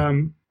fact,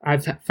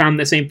 I've found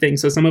the same thing.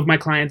 So some of my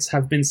clients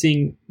have been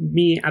seeing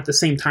me at the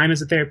same time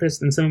as a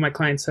therapist. And some of my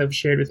clients have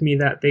shared with me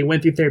that they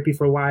went through therapy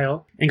for a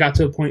while and got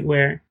to a point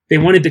where they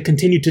wanted to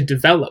continue to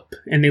develop.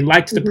 And they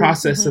liked the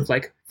process of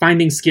like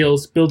finding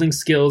skills, building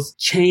skills,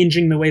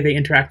 changing the way they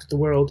interact with the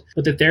world.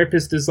 But the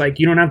therapist is like,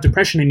 you don't have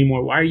depression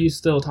anymore. Why are you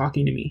still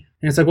talking to me?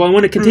 And it's like, well, I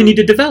want to continue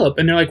to develop.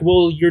 And they're like,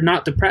 well, you're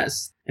not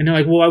depressed. And they're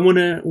like, well, I want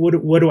to,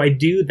 what do I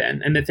do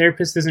then? And the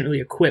therapist isn't really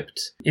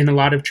equipped in a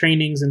lot of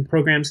trainings and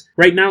programs.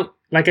 Right now,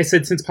 like I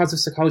said, since positive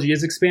psychology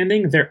is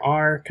expanding, there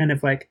are kind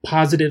of like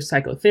positive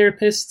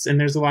psychotherapists, and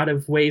there's a lot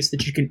of ways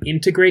that you can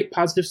integrate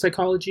positive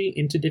psychology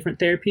into different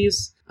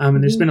therapies.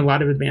 And there's been a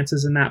lot of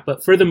advances in that.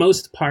 But for the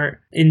most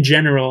part, in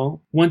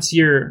general, once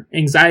your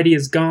anxiety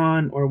is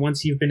gone, or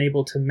once you've been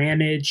able to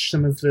manage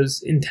some of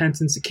those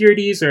intense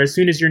insecurities, or as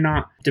soon as you're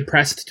not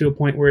depressed to a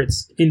point where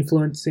it's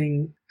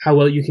influencing how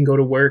well you can go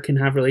to work and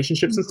have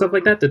relationships and stuff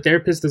like that, the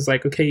therapist is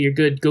like, okay, you're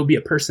good. Go be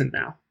a person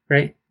now.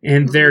 Right?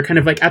 And they're kind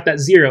of like at that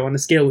 0 on the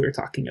scale we were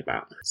talking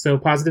about. So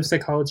positive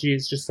psychology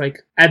is just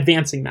like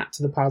advancing that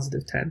to the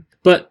positive 10.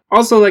 But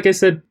also, like I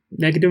said,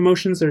 negative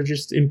emotions are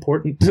just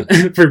important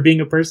for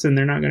being a person.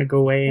 They're not going to go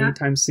away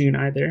anytime soon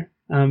either.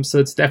 So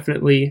it's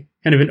definitely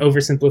kind of an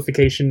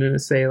oversimplification to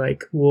say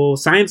like, well,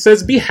 science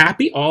says be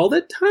happy all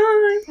the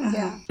time.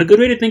 Yeah. A good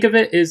way to think of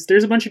it is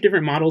there's a bunch of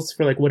different models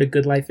for like what a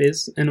good life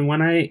is. And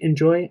one I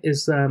enjoy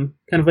is kind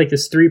of like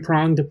this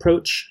 3-pronged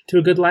approach to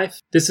a good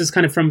life. This is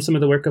kind of from some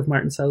of the work of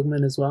Martin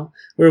Seligman as well,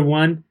 where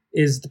one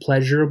is the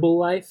pleasurable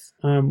life,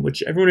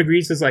 which everyone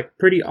agrees is like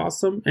pretty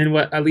awesome. And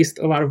what at least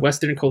a lot of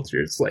Western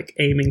culture is like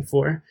aiming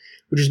for,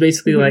 which is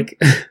basically like,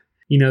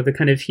 you know, the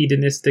kind of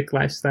hedonistic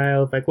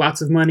lifestyle of like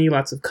lots of money,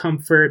 lots of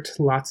comfort,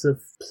 lots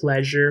of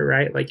pleasure,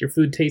 right? Like your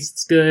food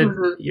tastes good,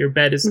 your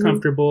bed is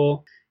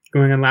comfortable,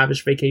 you're going on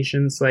lavish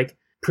vacations, like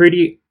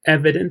pretty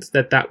evident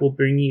that that will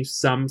bring you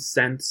some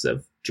sense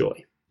of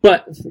joy.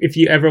 But if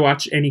you ever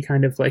watch any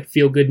kind of like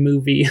feel good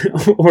movie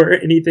or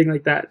anything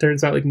like that, it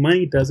turns out like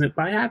money doesn't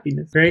buy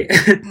happiness, right?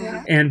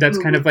 And that's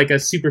kind of like a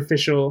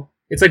superficial,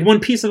 it's like one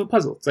piece of a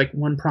puzzle. It's like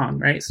one prong,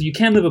 right? So you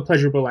can live a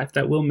pleasurable life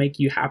that will make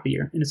you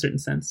happier in a certain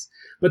sense.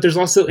 But there's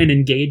also an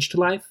engaged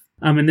life.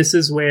 And this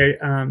is where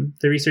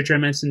the researcher I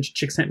mentioned,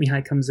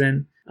 Csikszentmihalyi, comes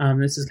in.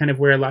 This is kind of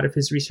where a lot of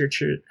his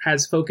research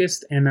has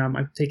focused. And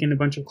I've taken a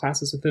bunch of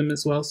classes with him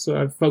as well. So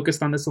I've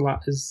focused on this a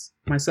lot as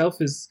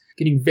myself, is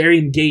getting very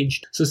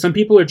engaged. So some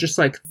people are just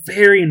like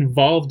very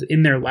involved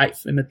in their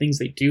life and the things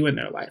they do in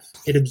their life.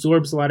 It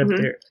absorbs a lot of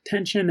their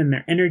attention and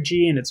their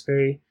energy, and it's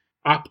very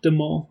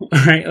optimal,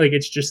 right? Like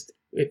it's just,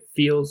 it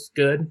feels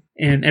good,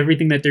 and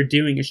everything that they're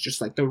doing is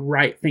just like the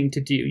right thing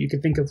to do. You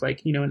could think of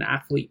like, you know, an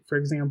athlete, for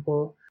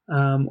example,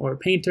 or a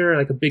painter, or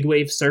like a big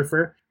wave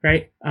surfer,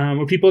 right?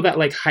 Or people that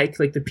like hike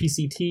like the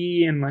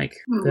PCT and like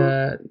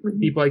the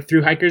people like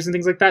through hikers and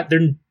things like that.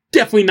 They're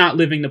definitely not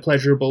living the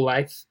pleasurable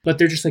life, but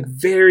they're just like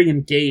very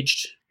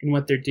engaged in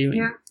what they're doing.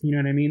 Yeah. You know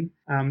what I mean?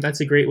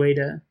 That's a great way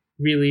to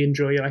really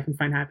enjoy your life and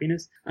find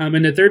happiness.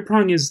 And the third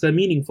prong is the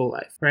meaningful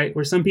life, right?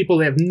 Where some people,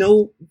 they have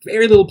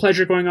very little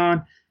pleasure going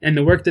on, and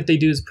the work that they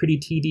do is pretty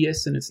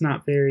tedious and it's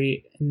not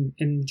very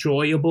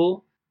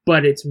enjoyable,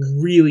 but it's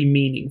really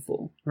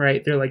meaningful,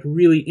 right? They're like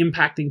really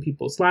impacting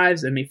people's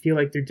lives and they feel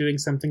like they're doing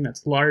something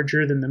that's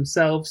larger than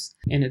themselves,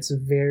 and it's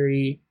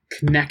very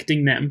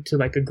connecting them to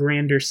like a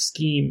grander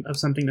scheme of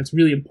something that's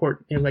really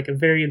important and like a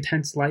very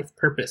intense life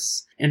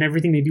purpose, and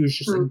everything they do is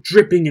just like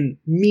dripping in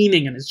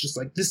meaning, and it's just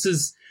like, this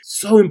is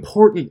so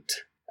important,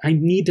 I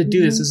need to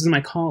do this is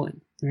my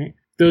calling, right?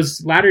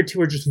 Those latter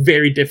two are just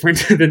very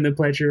different than the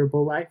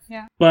pleasurable life.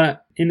 Yeah.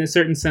 But in a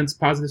certain sense,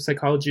 positive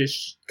psychology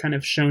is kind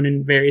of shown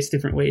in various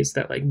different ways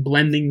that like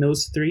blending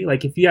those three,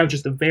 like if you have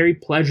just a very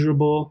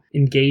pleasurable,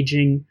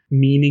 engaging,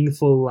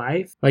 meaningful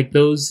life, like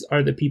those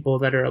are the people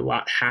that are a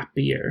lot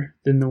happier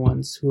than the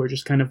ones who are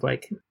just kind of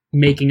like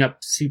making up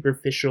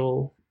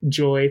superficial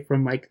joy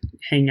from like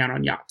hanging out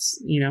on yachts,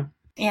 you know?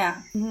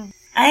 Yeah.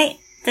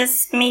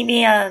 This may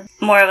be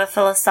more of a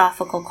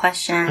philosophical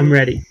question. I'm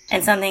ready.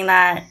 And something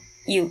that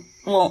you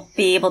won't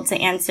be able to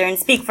answer and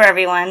speak for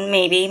everyone,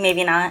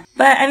 maybe not.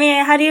 But I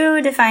mean, how do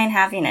you define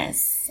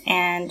happiness?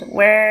 And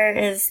where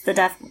is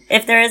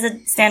if there is a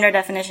standard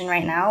definition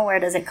right now, where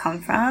does it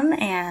come from?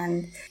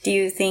 And do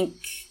you think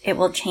it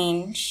will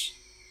change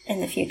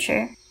in the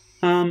future?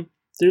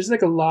 There's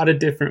like a lot of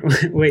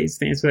different ways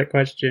to answer that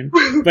question,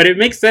 but it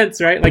makes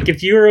sense, right? Like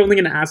if you were only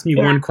going to ask me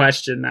one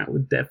question, that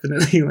would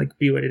definitely like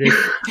be what it is.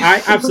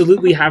 I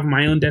absolutely have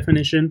my own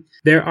definition.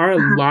 There are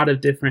a lot of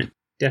different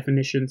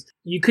definitions.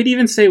 You could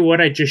even say what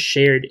I just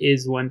shared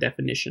is one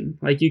definition.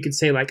 Like you could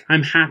say like,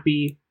 I'm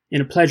happy in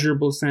a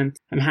pleasurable sense.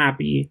 I'm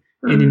happy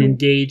in an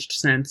engaged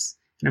sense,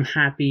 and I'm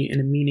happy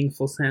in a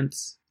meaningful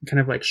sense. Kind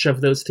of like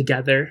shove those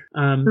together.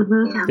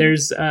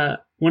 There's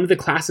one of the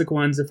classic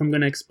ones, if I'm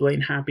going to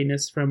explain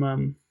happiness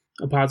from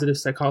a positive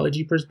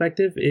psychology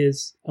perspective,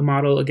 is a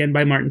model, again,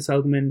 by Martin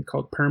Seligman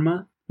called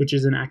PERMA, which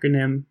is an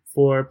acronym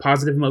for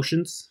positive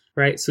emotions,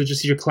 right? So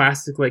just your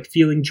classic, like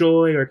feeling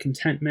joy or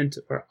contentment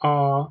or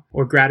awe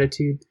or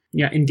gratitude.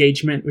 Yeah,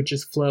 engagement, which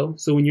is flow.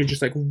 So when you're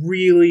just like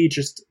really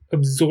just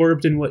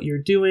absorbed in what you're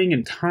doing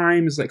and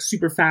time is like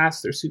super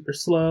fast or super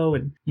slow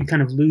and you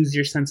kind of lose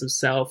your sense of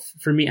self.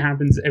 For me, it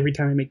happens every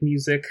time I make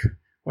music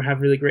or have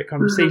really great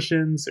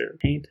conversations or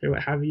paint or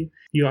what have you.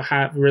 You'll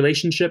have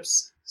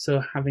relationships.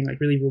 So having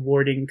like really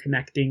rewarding,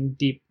 connecting,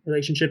 deep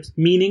relationships.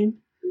 Meaning,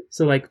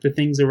 so like the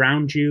things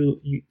around you,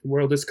 the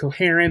world is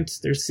coherent,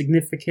 there's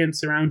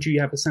significance around you,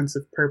 you have a sense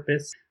of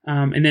purpose.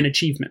 And then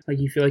achievement, like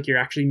you feel like you're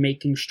actually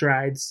making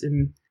strides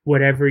in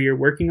whatever you're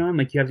working on,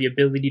 like you have the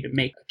ability to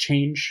make a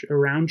change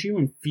around you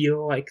and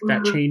feel like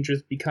that change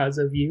was because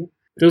of you.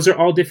 Those are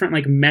all different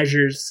like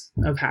measures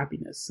of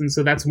happiness. And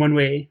so that's one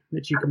way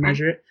that you can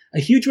measure it. A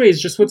huge way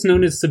is just what's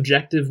known as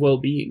subjective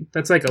well-being.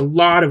 That's like a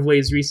lot of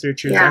ways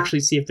researchers actually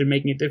see if they're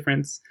making a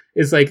difference.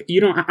 It's like, I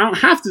don't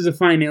have to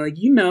define it. Like,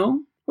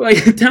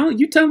 like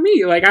tell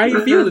me like how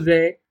you feel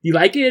today. Do you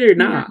like it or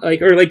not?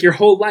 Like, or like your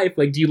whole life,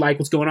 like, do you like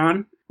what's going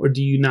on? Or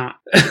do you not?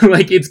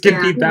 Like it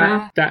can be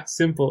that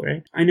simple,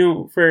 right? I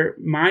know for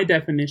my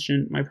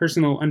definition, my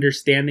personal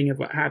understanding of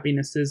what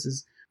happiness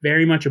is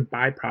very much a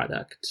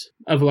byproduct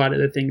of a lot of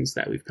the things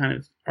that we've kind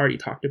of already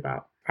talked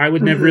about. I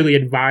would never really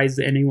advise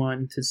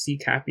anyone to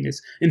seek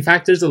happiness. In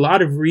fact, there's a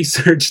lot of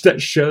research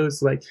that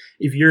shows like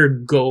if your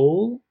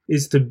goal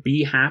is to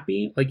be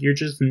happy, like you're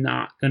just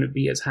not going to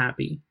be as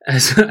happy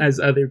as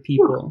other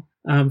people.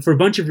 For a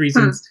bunch of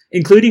reasons,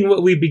 including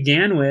what we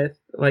began with,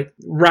 like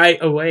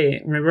right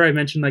away. Remember I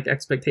mentioned like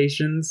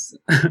expectations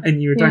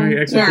and you were talking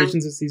about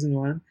expectations of season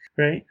 1,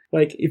 right?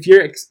 Like if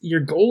your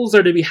goals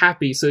are to be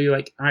happy, so you're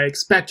like, I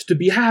expect to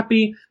be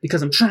happy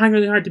because I'm trying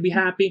really hard to be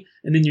happy,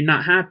 and then you're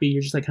not happy,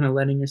 you're just like kind of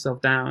letting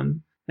yourself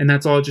down. And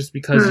that's all just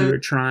because you were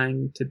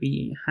trying to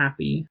be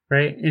happy,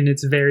 right? And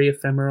it's very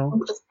ephemeral.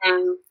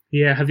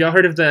 Yeah, have y'all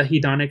heard of the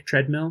hedonic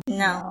treadmill?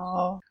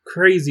 No.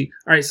 Crazy.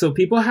 All right, so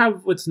people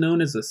have what's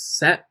known as a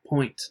set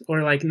point,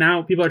 or like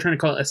now people are trying to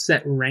call it a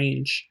set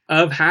range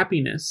of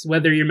happiness,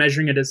 whether you're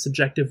measuring it as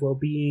subjective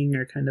well-being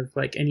or kind of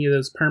like any of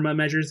those PERMA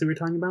measures that we're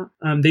talking about.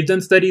 They've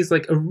done studies,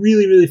 like a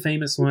really, really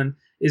famous one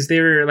is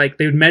they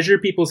would measure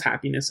people's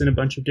happiness in a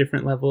bunch of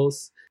different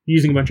levels,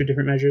 using a bunch of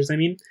different measures,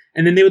 and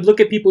then they would look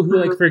at people who,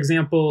 like, for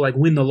example, like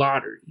win the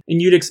lottery,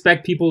 and you'd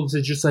expect people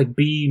to just like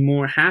be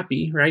more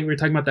happy, right? We were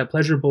talking about that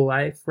pleasurable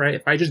life, right?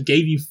 If I just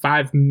gave you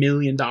 $5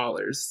 million,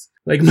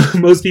 like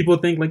most people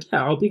think like,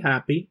 yeah, I'll be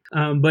happy.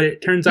 But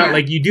it turns out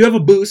like you do have a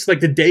boost,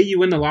 like the day you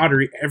win the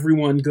lottery,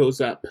 everyone goes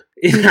up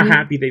in how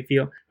happy they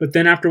feel. But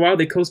then after a while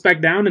they coast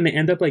back down and they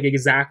end up like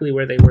exactly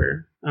where they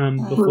were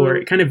before.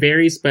 It kind of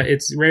varies, but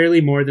it's rarely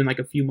more than like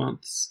a few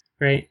months,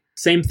 right?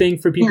 Same thing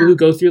for people who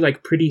go through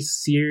like pretty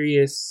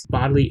serious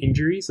bodily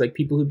injuries, like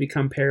people who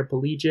become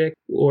paraplegic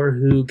or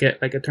who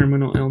get like a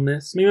terminal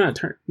illness. Maybe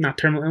not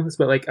terminal illness,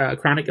 but like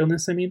chronic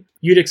illness. I mean,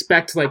 you'd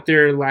expect like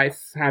their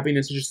life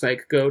happiness to just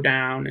like go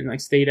down and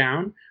like stay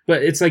down,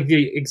 but it's like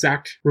the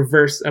exact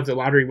reverse of the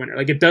lottery winner.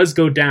 Like it does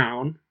go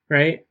down,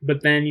 right?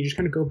 But then you just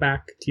kind of go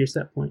back to your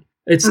set point.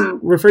 It's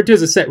referred to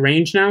as a set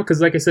range now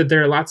because, like I said,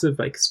 there are lots of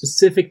like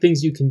specific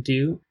things you can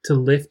do to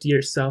lift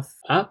yourself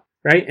up,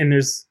 right? And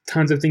there's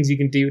tons of things you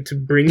can do to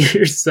bring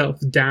yourself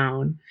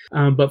down.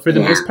 But for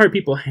the most part,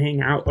 people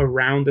hang out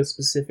around a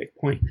specific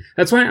point.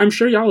 That's why I'm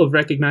sure y'all have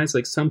recognized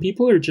like some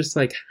people are just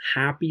like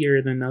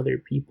happier than other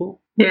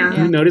people.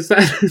 Yeah. You notice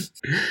that?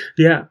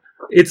 Yeah.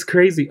 It's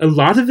crazy. A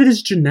lot of it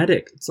is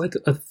genetic. It's like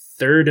a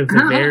third of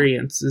the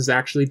variance is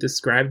actually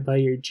described by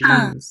your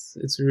genes.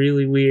 It's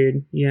really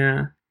weird.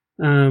 Yeah.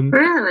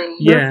 Really?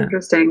 Yeah. That's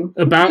interesting.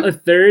 About a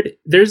third.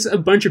 There's a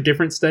bunch of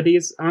different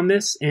studies on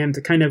this, and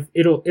kind of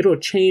it'll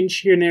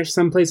change here and there.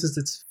 Some places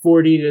it's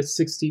 40 to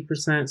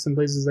 60%, some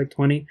places like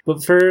 20.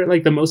 But for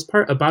like the most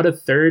part, about a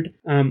third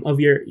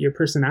of your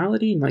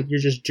personality and like your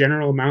just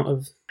general amount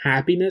of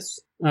happiness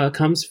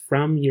comes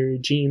from your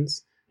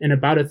genes. And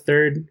about a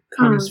third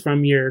comes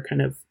from your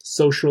kind of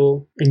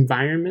social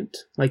environment,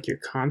 like your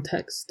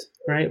context,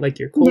 right? Like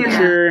your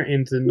culture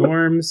and the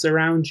norms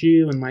around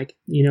you and like,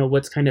 you know,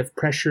 what's kind of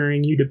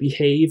pressuring you to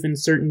behave in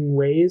certain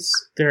ways.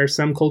 There are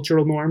some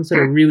cultural norms that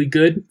are really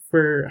good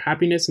for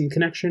happiness and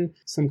connection,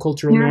 some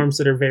cultural norms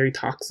that are very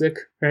toxic,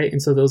 right?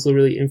 And so those will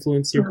really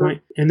influence your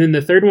point. And then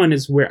the third one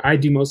is where I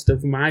do most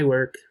of my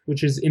work,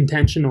 which is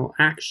intentional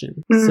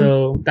action.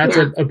 So that's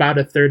about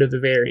a third of the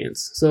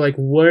variance. So like,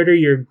 what are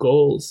your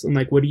goals? And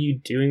like, what are you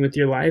doing with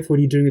your life? What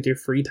are you doing with your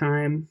free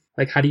time?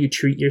 Like, how do you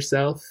treat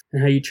yourself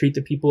and how you treat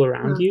the people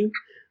around you?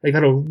 Like,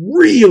 that'll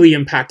really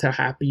impact how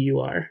happy you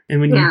are. And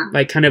when you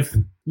like kind of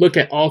look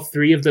at all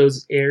three of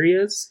those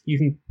areas, you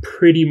can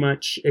pretty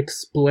much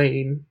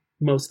explain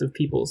most of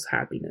people's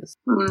happiness.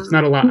 There's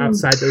not a lot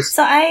outside those.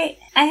 So I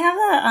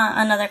have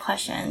another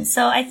question.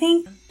 So I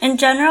think in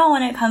general,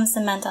 when it comes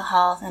to mental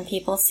health and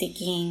people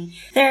seeking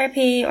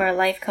therapy or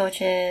life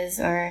coaches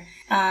or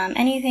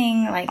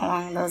anything like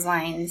along those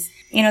lines,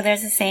 you know,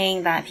 there's a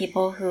saying that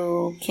people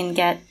who can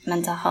get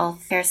mental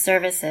health care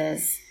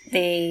services,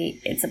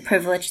 it's a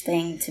privileged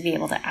thing to be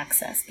able to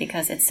access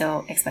because it's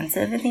so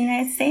expensive in the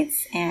United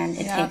States and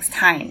it takes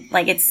time.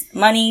 Like it's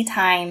money,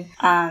 time,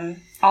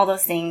 all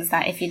those things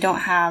that if you don't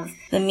have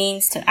the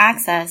means to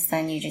access,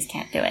 then you just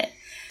can't do it.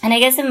 And I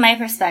guess in my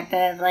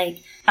perspective, like,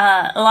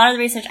 a lot of the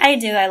research I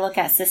do, I look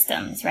at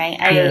systems, right?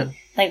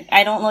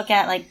 I don't look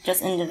at like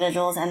just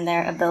individuals and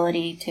their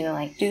ability to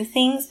like do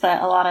things,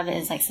 but a lot of it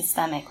is like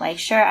systemic. Like,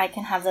 sure, I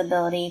can have the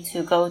ability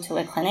to go to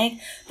a clinic,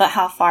 but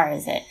how far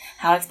is it?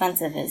 How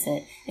expensive is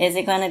it? Is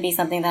it going to be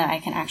something that I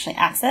can actually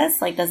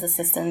access? Like, does the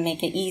system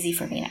make it easy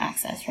for me to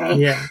access, right?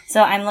 Yeah.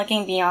 So I'm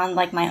looking beyond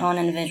like my own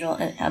individual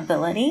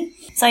ability.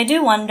 So I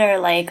do wonder,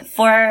 like,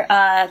 for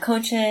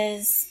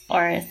coaches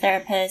or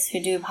therapists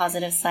who do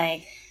positive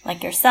psych,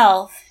 like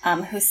yourself,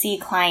 who see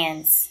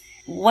clients,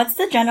 what's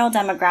the general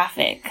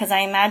demographic? Because I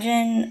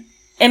imagine,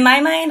 in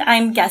my mind,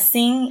 I'm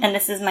guessing, and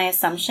this is my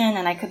assumption,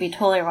 and I could be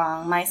totally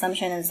wrong. My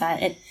assumption is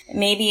that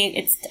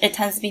it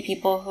tends to be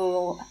people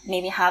who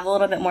maybe have a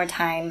little bit more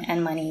time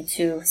and money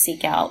to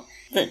seek out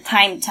the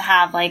time to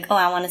have like, oh,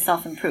 I want to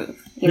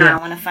self-improve. You know, I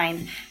want to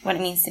find what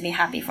it means to be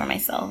happy for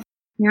myself.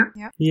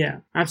 Yeah,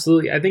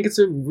 absolutely. I think it's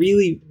a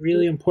really,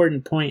 really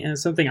important point, and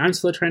it's something I'm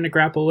still trying to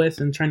grapple with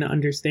and trying to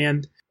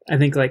understand. I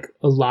think like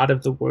a lot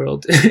of the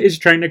world is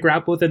trying to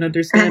grapple with and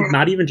understand,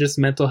 not even just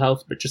mental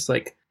health, but just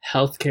like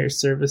healthcare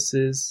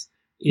services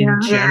in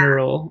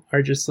general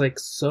are just like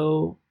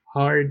so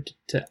hard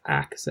to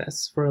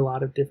access for a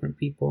lot of different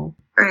people.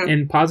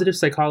 And positive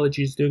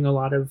psychology is doing a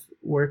lot of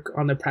work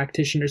on the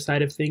practitioner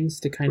side of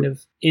things to kind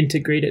of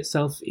integrate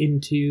itself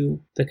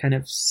into the kind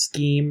of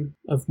scheme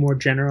of more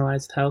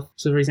generalized health.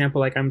 So for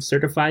example, like I'm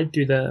certified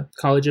through the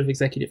College of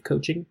Executive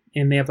Coaching,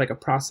 and they have like a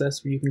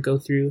process where you can go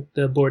through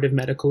the Board of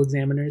Medical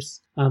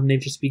Examiners. They've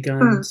just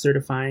begun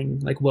certifying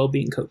like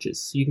well-being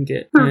coaches. So you can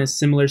get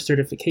similar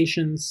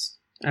certifications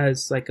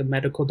as like a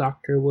medical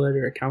doctor would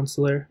or a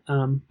counselor,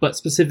 but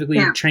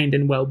specifically trained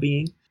in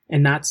well-being.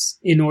 And that's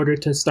in order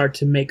to start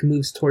to make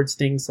moves towards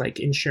things like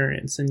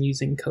insurance and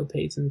using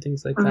copays and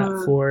things like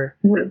that for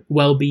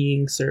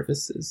well-being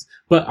services.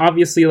 But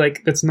obviously,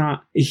 like, that's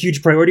not a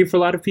huge priority for a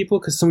lot of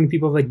people because so many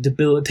people have like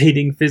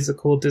debilitating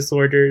physical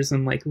disorders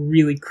and like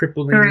really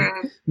crippling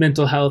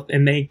mental health,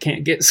 and they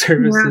can't get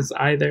services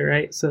either,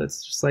 right? So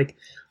it's just like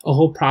a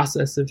whole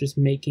process of just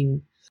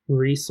making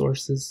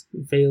resources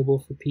available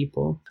for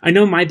people. I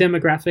know my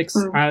demographics,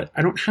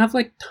 I don't have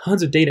like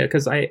tons of data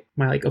because my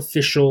like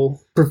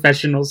official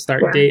professional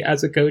start date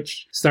as a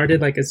coach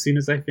started like as soon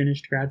as I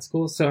finished grad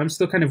school. So I'm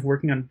still kind of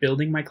working on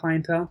building my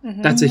clientele.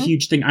 That's a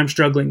huge thing I'm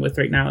struggling with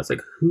right now. It's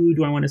like, who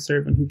do I want to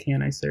serve and who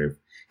can I serve?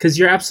 because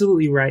you're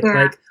absolutely right.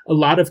 Yeah. Like a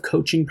lot of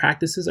coaching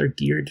practices are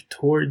geared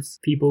towards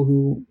people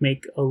who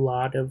make a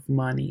lot of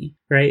money,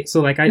 right?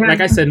 So like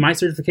I said, my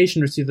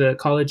certification was through the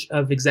College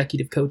of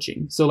Executive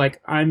Coaching. So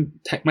like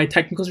my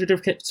technical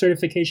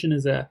certification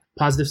is a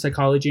positive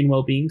psychology and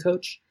well-being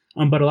coach.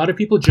 But a lot of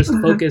people just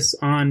focus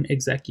on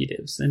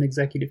executives and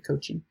executive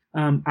coaching.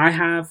 I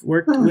have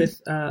worked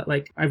with,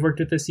 I've worked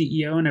with the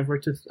CEO and I've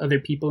worked with other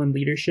people in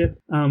leadership.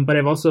 But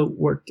I've also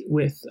worked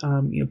with,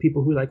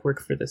 people who like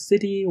work for the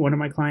city. One of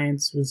my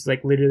clients was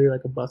like literally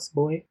like a bus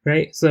boy,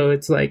 right? So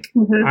it's like,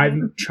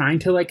 I'm trying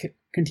to like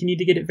continue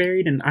to get it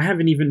varied, and I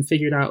haven't even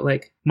figured out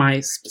like my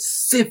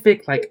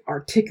specific like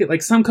articulate.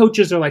 Like some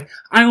coaches are like,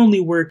 I only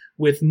work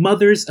with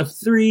mothers of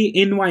 3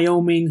 in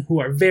Wyoming who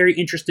are very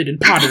interested in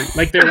pottery.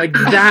 Like they're like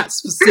that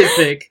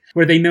specific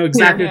where they know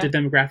exactly what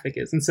their demographic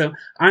is. And so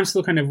I'm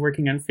still kind of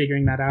working on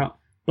figuring that out,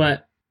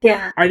 but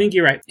yeah, I think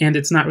you're right. And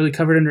it's not really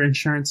covered under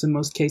insurance in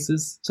most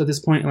cases. So at this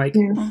point, like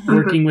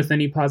working with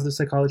any positive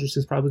psychologist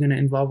is probably going to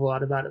involve a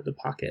lot of out of the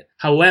pocket.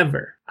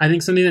 However, I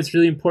think something that's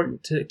really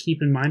important to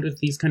keep in mind with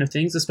these kind of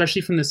things,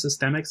 especially from the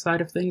systemic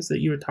side of things that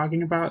you were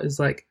talking about, is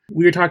like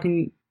we were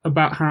talking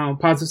about how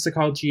positive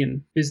psychology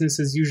and business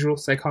as usual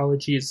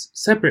psychology is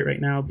separate right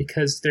now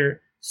because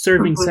they're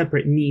serving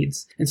separate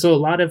needs. And so a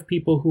lot of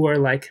people who are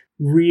like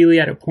really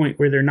at a point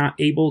where they're not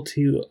able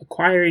to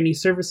acquire any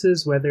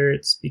services, whether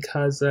it's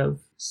because of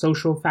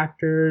social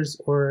factors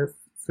or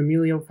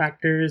familial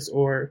factors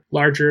or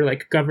larger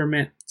like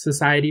government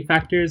society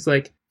factors,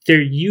 like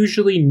they're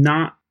usually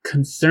not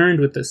concerned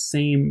with the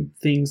same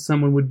thing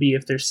someone would be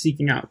if they're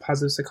seeking out a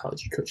positive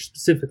psychology coach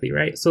specifically,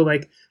 right? So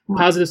like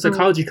positive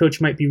psychology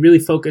coach might be really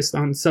focused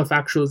on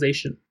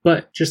self-actualization,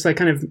 but just like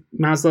kind of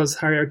Maslow's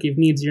hierarchy of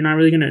needs, you're not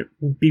really going to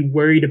be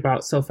worried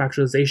about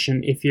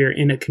self-actualization if you're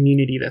in a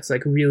community that's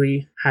like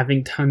really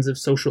having tons of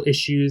social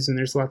issues and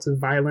there's lots of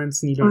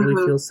violence and you don't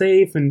really feel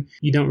safe and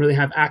you don't really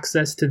have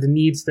access to the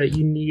needs that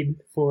you need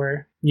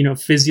for, you know,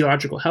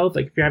 physiological health.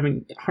 Like if you're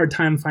having a hard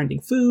time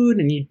finding food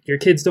and your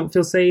kids don't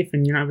feel safe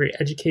and you're not very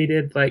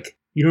educated, like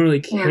you don't really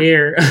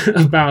care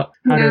about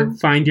how to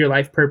find your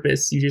life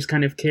purpose. You just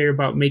kind of care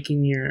about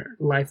making your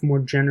life more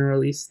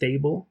generally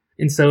stable.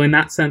 And so in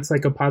that sense,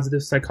 like a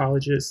positive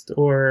psychologist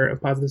or a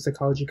positive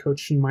psychology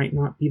coach might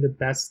not be the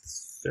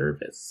best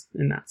service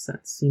in that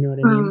sense. You know what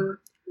I mean?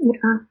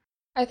 Yeah.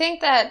 I think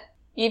that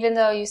even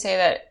though you say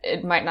that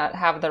it might not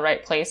have the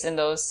right place in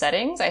those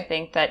settings, I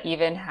think that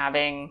even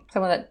having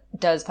someone that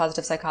does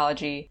positive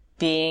psychology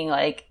being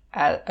like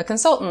a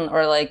consultant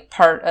or like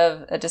part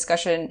of a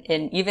discussion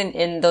even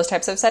in those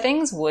types of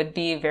settings would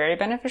be very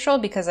beneficial,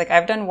 because like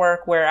I've done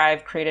work where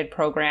I've created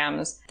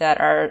programs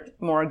that are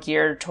more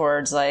geared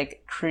towards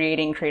like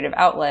creating creative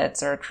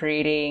outlets or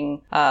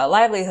creating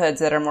livelihoods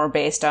that are more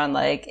based on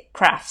like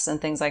crafts and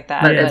things like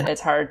that. But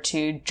it's hard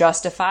to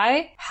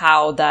justify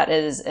how that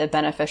is a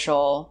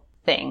beneficial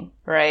thing,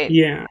 right?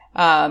 Yeah.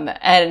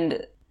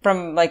 And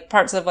from like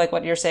parts of like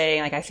what you're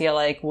saying, like I feel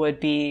like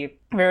would be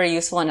very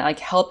useful in like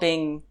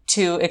helping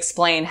to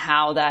explain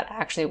how that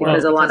actually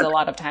works. Because a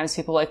lot of times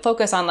people like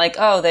focus on like,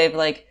 oh, they've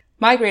like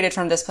migrated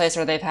from this place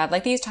or they've had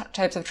like these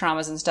types of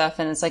traumas and stuff.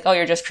 And it's like, oh,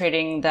 you're just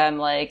creating them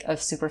like a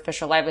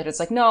superficial livelihood. It's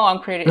like, no, I'm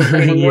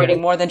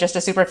creating more than just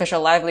a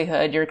superficial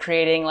livelihood. You're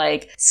creating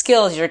like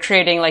skills. You're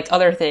creating like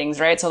other things,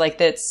 right? So like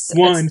that's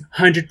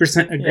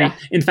 100% agree. Yeah.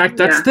 In fact,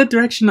 that's the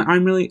direction that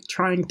I'm really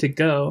trying to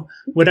go.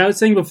 What I was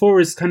saying before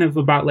was kind of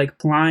about like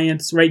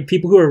clients, right?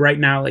 People who are right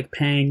now like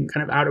paying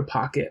kind of out of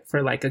pocket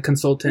for like a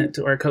consultant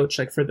or a coach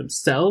like for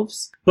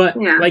themselves. But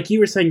like you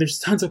were saying, there's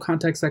tons of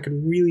contexts that could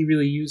really,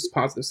 really use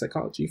positive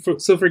psychology.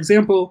 So for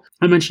example,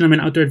 I mentioned I'm an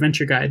outdoor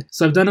adventure guide.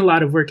 So I've done a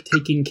lot of work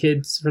taking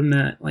kids from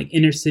the like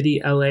inner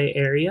city LA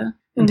area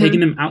and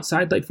taking them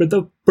outside like for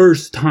the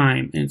first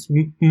time. And it's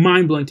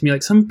mind blowing to me.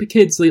 Like some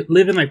kids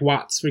live in like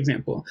Watts, for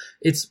example.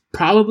 It's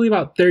probably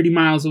about 30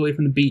 miles away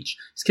from the beach.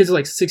 These kids are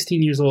like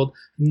 16 years old,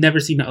 never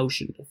seen the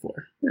ocean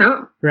before.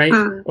 Oh. Right?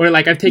 Or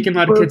like I've taken a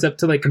lot of kids up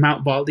to like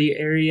Mount Baldy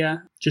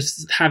area,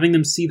 just having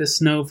them see the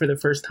snow for the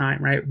first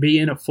time, right? Be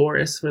in a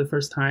forest for the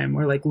first time,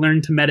 or like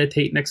learn to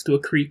meditate next to a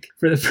creek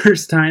for the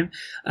first time.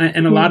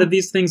 And a lot of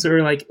these things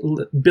are like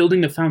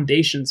building the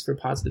foundations for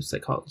positive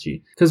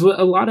psychology. Because what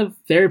a lot of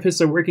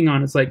therapists are working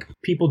on is like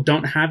people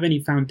don't have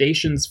any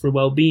foundations for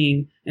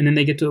well-being, and then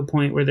they get to a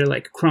point where they're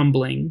like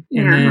crumbling,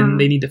 and then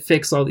they need to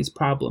fix all these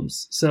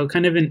problems. So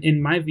kind of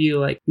in my view,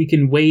 like we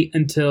can wait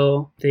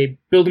until they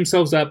build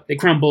themselves up, they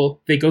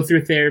crumble, they go through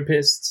a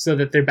therapist so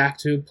that they're back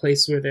to a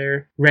place where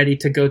they're ready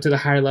to go to the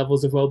higher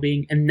levels of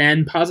well-being, and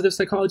then positive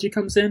psychology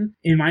comes in.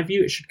 In my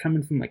view, it should come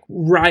in from like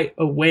right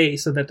away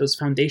so that those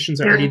foundations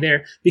are already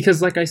there.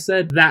 Because like I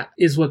said, that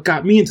is what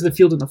got me into the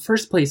field in the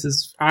first place,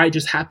 is I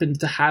just happened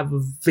to have a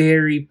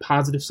very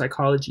positive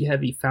psychology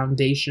heavy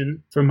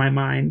foundation for my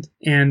mind.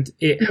 And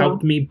it it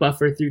helped me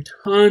buffer through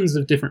tons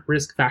of different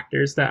risk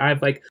factors that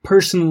I've like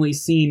personally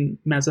seen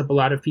mess up a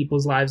lot of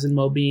people's lives and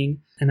well-being.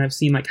 And I've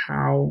seen like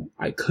how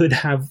I could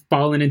have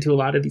fallen into a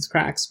lot of these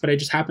cracks, but I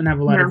just happen to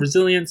have a lot of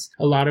resilience,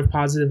 a lot of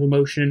positive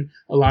emotion,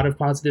 a lot of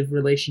positive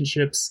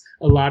relationships,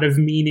 a lot of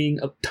meaning,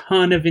 a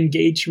ton of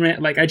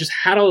engagement. Like I just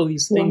had all of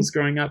these things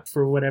growing up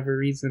for whatever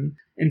reason.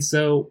 And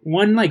so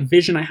one like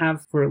vision I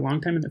have for a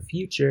long time in the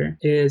future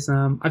is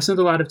I've spent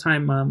a lot of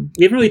time,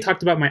 we haven't really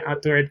talked about my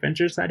outdoor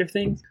adventure side of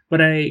things,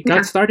 but I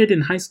got started in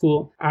high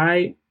school.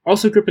 I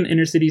also grew up in the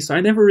inner city, so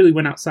I never really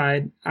went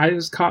outside. I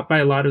was caught by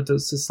a lot of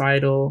those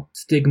societal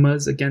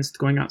stigmas against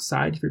going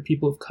outside for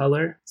people of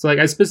color. So like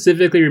I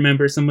specifically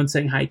remember someone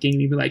saying hiking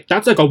and you'd be like,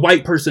 that's like a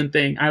white person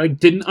thing. I like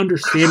didn't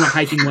understand what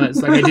hiking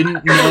was. Like I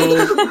didn't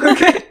know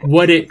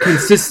what it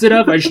consisted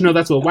of. I just know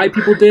that's what white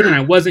people did and I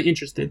wasn't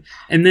interested.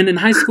 And then in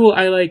high school,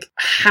 I like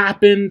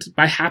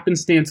by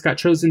happenstance got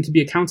chosen to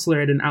be a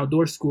counselor at an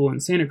outdoor school in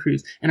Santa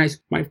Cruz. And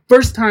my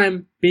first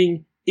time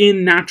being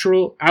in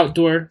natural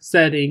outdoor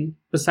setting,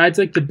 besides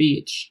like the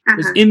beach,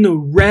 was in the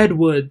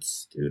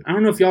redwoods, dude. I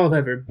don't know if y'all have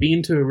ever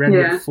been to a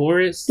redwood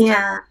forest.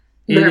 Yeah.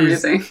 They're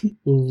is amazing.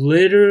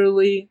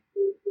 Literally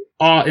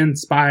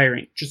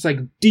awe-inspiring. Just like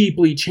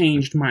deeply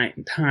changed my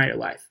entire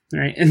life.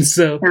 Right. And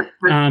so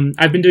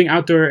I've been doing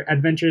outdoor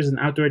adventures and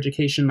outdoor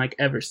education like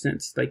ever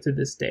since, like to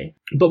this day.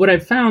 But what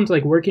I've found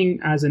like working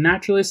as a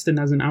naturalist and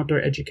as an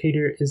outdoor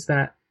educator is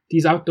that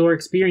these outdoor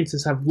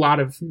experiences have a lot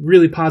of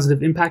really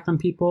positive impact on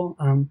people.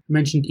 I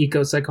mentioned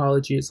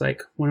eco-psychology is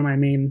like one of my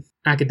main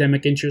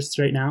academic interests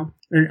right now.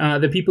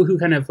 The people who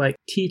kind of like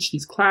teach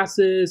these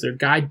classes or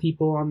guide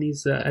people on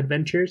these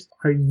adventures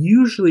are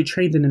usually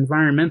trained in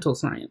environmental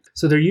science.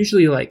 So they're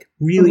usually like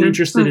really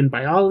interested in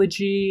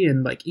biology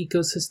and like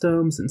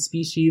ecosystems and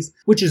species,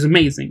 which is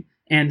amazing.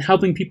 And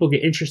helping people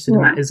get interested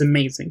in that is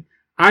amazing.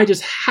 I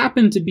just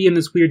happen to be in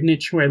this weird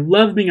niche where I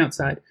love being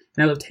outside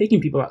and I love taking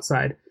people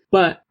outside.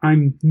 But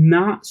I'm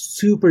not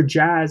super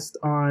jazzed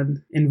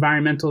on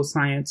environmental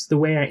science the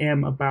way I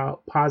am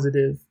about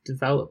positive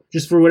development,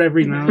 just for whatever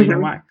reason. I don't even know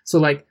why. So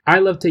like, I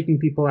love taking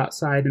people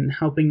outside and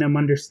helping them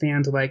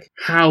understand like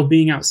how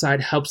being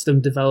outside helps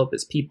them develop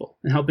as people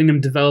and helping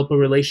them develop a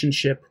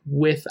relationship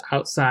with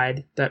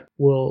outside that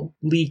will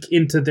leak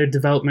into their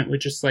development with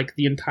just like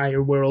the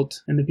entire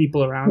world and the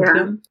people around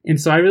them. And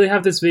so I really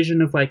have this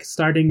vision of like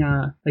starting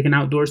like an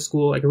outdoor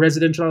school, like a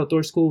residential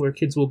outdoor school where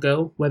kids will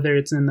go, whether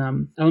it's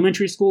in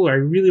elementary school, or I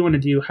really want to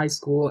do high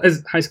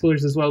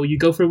schoolers as well, where you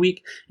go for a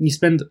week and you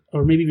spend,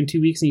 or maybe even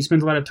 2 weeks, and you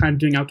spend a lot of time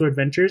doing outdoor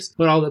adventures,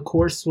 but all the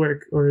coursework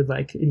or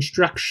like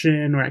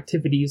instruction or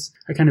activities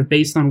are kind of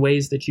based on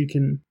ways that you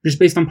can, just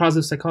based on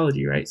positive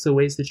psychology, right? So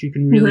ways that you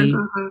can really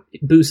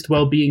boost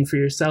well-being for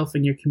yourself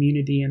and your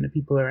community and the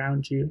people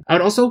around you. I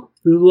would also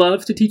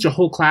love to teach a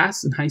whole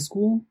class in high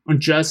school on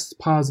just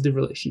positive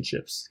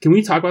relationships. Can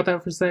we talk about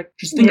that for a sec?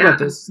 Just think about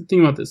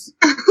this.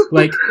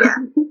 Like,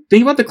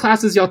 think about the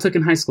classes y'all took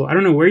in high school. I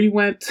don't know where you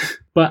went,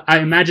 but I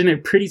imagine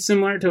it pretty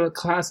similar to what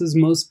classes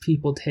most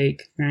people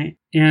take, right?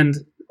 And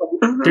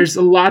there's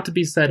a lot to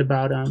be said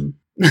about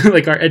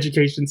like our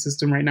education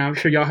system right now. I'm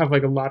sure y'all have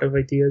like a lot of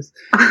ideas.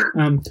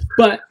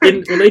 But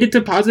related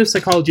to positive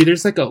psychology,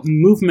 there's like a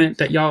movement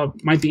that y'all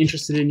might be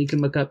interested in. You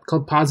can look up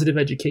called positive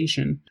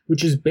education,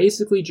 which is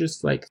basically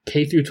just like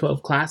K through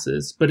 12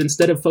 classes. But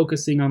instead of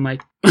focusing on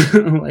like,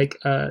 like,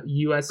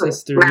 US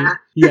history,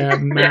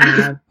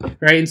 math,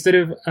 right? Instead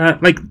of,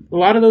 like a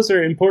lot of those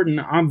are important.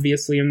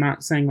 Obviously, I'm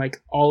not saying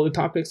like all the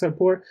topics are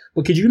poor,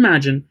 but could you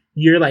imagine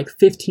you're like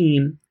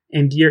 15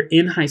 and you're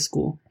in high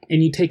school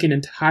and you take an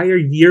entire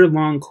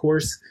year-long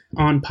course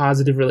on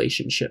positive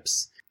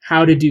relationships,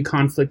 how to do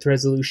conflict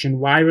resolution,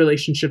 why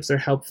relationships are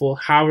helpful,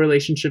 how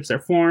relationships are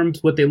formed,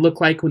 what they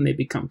look like when they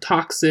become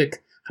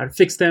toxic, how to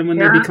fix them when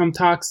they become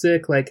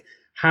toxic, like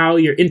how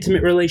your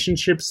intimate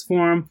relationships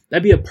form.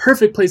 That'd be a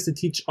perfect place to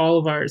teach all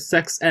of our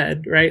sex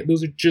ed, right?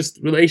 Those are just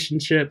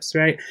relationships,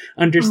 right?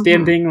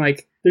 Understanding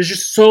like there's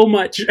just so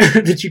much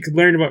that you could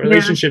learn about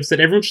relationships that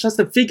everyone just has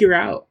to figure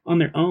out on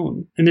their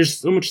own. And there's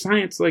so much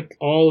science, like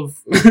all of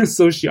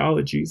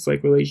sociology is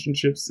like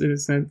relationships in a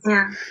sense.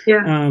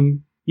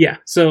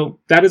 So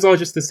that is all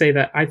just to say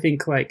that I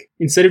think like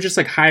instead of just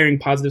like hiring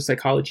positive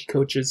psychology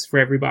coaches for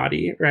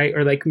everybody, right?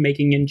 Or like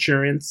making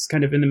insurance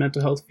kind of in the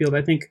mental health field,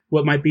 I think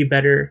what might be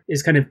better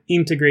is kind of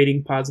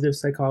integrating positive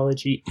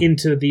psychology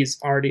into these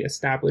already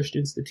established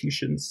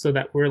institutions so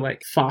that we're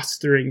like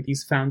fostering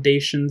these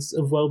foundations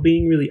of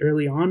well-being really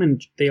early on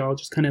and they all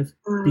just kind of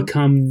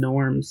become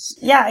norms.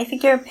 Yeah, I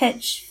think your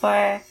pitch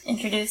for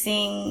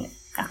introducing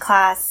a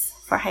class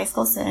for high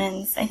school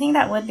students, I think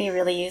that would be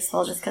really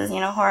useful just because, you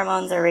know,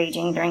 hormones are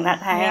raging during that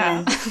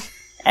time.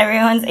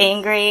 everyone's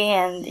angry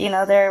and, you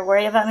know, they're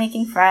worried about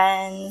making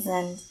friends,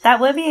 and that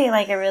would be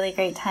like a really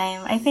great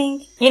time. I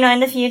think, you know, in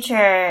the future,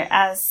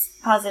 as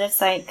Positive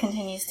Psych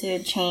continues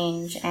to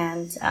change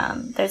and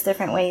there's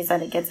different ways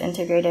that it gets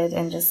integrated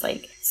in just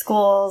like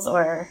schools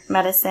or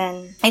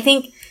medicine, I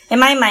think in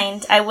my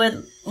mind, I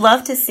would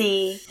love to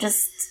see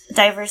just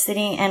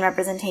diversity and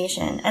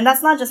representation. And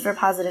that's not just for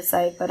Positive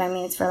Psych, but I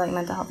mean, it's for like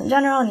mental health in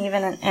general and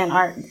even in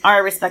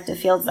our respective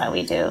fields that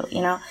we do,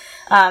 you know.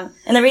 And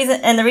the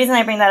reason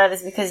I bring that up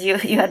is because you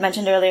had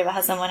mentioned earlier about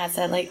how someone had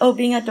said like, oh,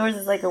 being outdoors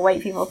is like a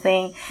white people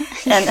thing.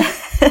 And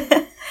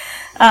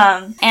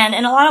and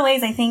in a lot of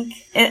ways, I think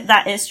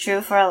that is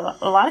true for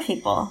a lot of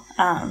people.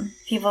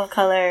 People of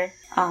color,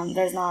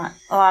 there's not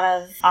a lot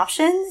of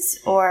options,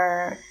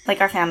 or like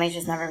our families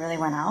just never really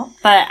went out.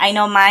 But I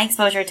know my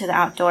exposure to the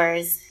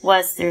outdoors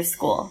was through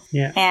school.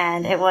 Yeah.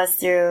 And it was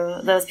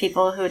through those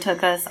people who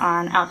took us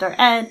on outdoor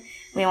ed.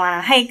 We went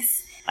on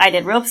hikes. I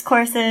did ropes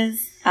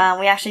courses.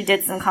 We actually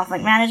did some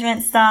conflict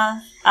management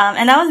stuff.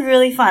 And that was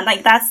really fun.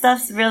 Like, that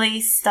stuff's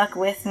really stuck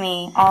with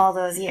me all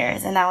those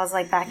years. And that was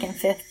like back in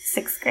 5th,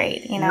 6th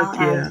grade, you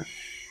know?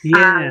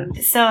 Yeah.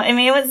 So, I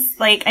mean, it was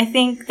like, I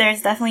think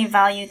there's definitely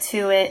value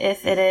to it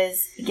if it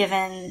is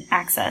given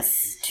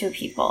access to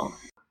people.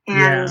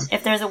 And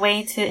if there's a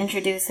way to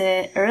introduce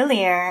it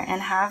earlier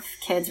and have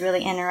kids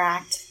really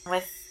interact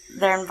with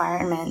their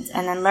environment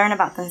and then learn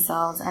about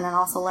themselves and then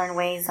also learn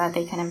ways that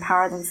they can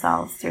empower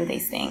themselves through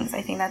these things,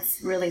 I think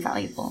that's really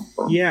valuable.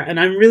 Yeah, and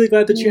I'm really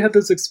glad that you had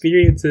those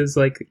experiences.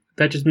 Like,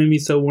 that just made me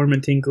so warm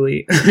and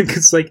tingly.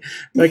 Because like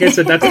I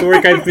said, that's the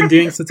work I've been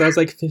doing since I was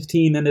like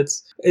 15, and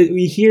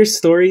we hear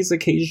stories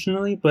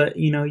occasionally, but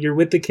you know, you're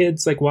with the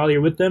kids like while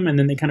you're with them, and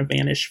then they kind of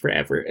vanish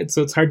forever. And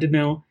so it's hard to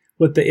know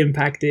what the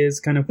impact is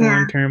kind of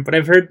long term. But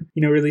I've heard,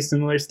 you know, really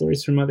similar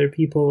stories from other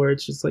people where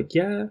it's just like,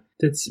 yeah,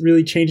 that's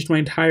really changed my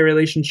entire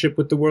relationship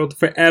with the world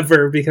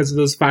forever because of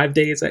those 5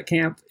 days at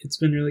camp. It's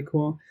been really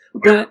cool.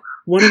 But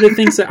one of the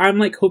things that I'm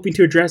like hoping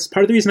to address,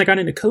 part of the reason I got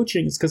into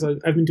coaching is because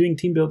I've been doing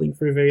team building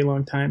for a very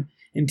long time.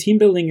 And team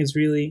building is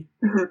really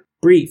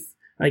brief.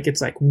 Like, it's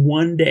like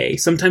one day.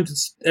 Sometimes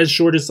it's as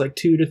short as like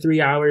 2 to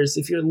 3 hours.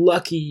 If you're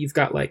lucky, you've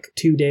got like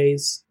 2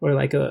 days or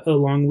like a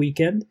long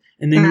weekend.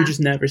 And then you just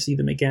never see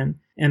them again.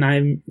 And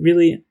I'm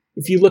really,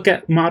 if you look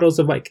at models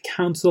of like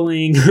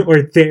counseling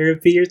or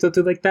therapy or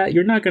something like that,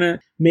 you're not going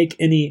to make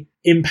any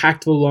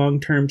impactful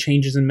long-term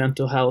changes in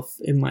mental health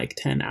in like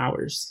 10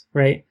 hours,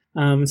 right?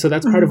 So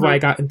that's part of why I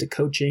got into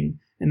coaching.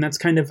 And that's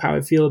kind of how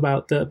I feel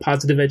about the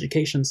positive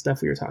education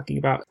stuff we were talking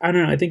about. I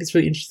don't know. I think it's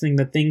really interesting,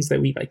 the things that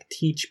we like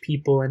teach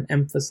people and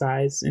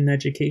emphasize in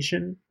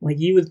education. Like,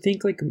 you would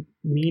think like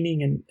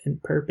meaning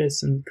and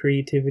purpose and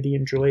creativity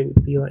and joy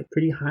would be like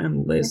pretty high on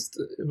the list,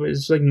 but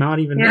it's like not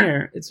even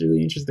there. It's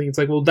really interesting. It's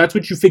like, well, that's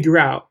what you figure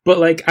out. But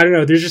like, I don't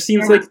know. There just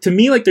seems like, to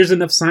me, like there's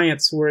enough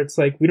science where it's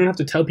like, we don't have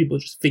to tell people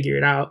just figure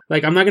it out.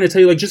 Like, I'm not going to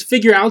tell you like, just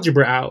figure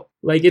algebra out.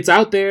 Like, it's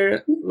out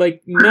there.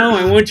 Like, no,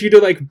 I want you to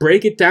like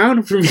break it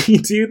down for me,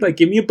 dude. Like,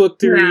 give me a book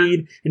to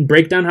read and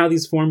break down how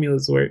these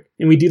formulas work.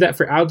 And we do that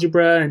for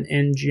algebra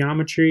and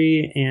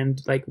geometry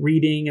and like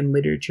reading and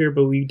literature,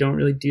 but we don't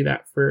really do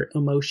that for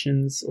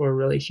emotions or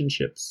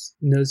relationships.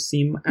 And those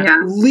seem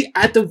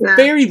at the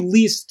very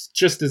least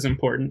just as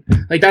important.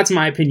 Like, that's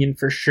my opinion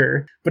for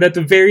sure. But at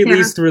the very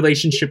least,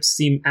 relationships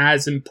seem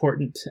as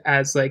important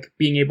as like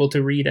being able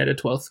to read at a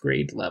 12th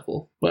grade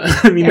level.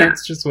 But I mean,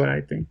 that's just what I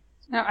think.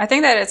 No, I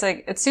think that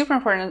it's super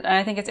important. And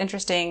I think it's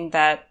interesting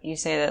that you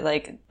say that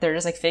like, they're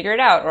just like, figure it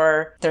out,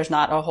 or there's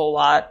not a whole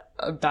lot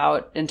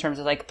about in terms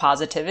of like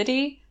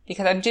positivity.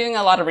 Because I'm doing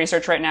a lot of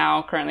research right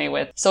now currently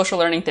with social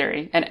learning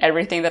theory, and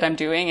everything that I'm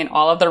doing and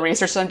all of the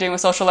research that I'm doing with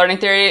social learning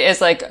theory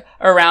is like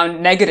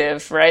around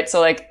negative, right?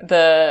 So like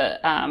the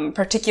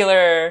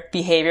particular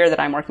behavior that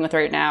I'm working with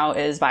right now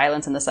is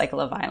violence and the cycle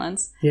of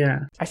violence. Yeah.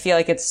 I feel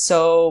like it's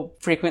so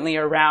frequently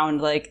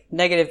around like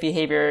negative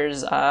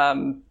behaviors,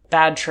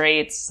 bad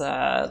traits,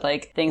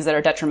 like things that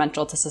are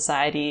detrimental to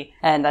society.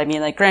 And I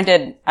mean, like,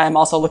 granted, I'm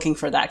also looking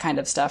for that kind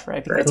of stuff,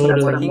 right? Because that's what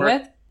I'm working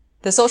with.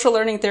 The social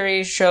learning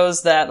theory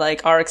shows that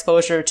like our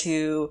exposure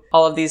to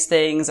all of these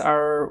things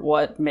are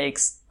what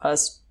makes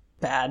us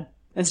bad.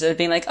 Instead of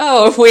being like,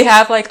 oh, if we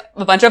have like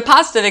a bunch of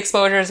positive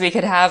exposures, we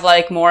could have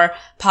like more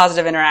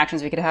positive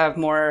interactions. We could have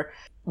more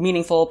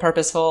meaningful,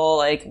 purposeful,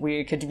 like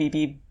we could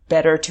be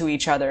better to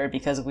each other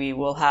because we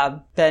will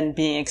have been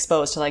being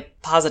exposed to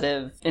like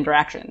positive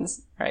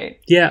interactions, right?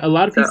 Yeah, a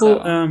lot of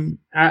people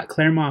at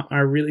Claremont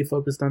are really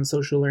focused on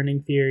social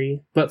learning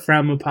theory, but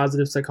from a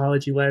positive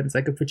psychology lens.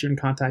 I could put you in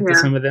contact with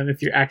some of them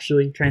if you're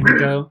actually trying to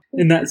go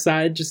in that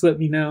side. Just let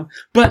me know.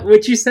 But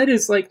what you said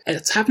is like,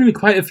 it's happened to me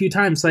quite a few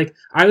times. Like,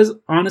 I was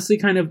honestly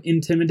kind of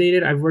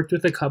intimidated. I've worked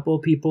with a couple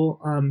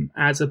people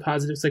as a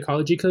positive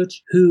psychology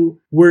coach who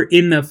were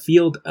in the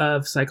field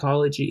of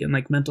psychology and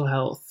like mental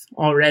health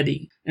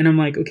already. And I'm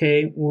like,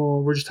 okay,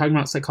 well, we're just talking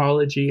about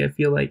psychology. I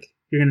feel like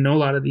you're going to know a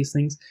lot of these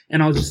things.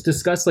 And I'll just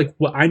discuss like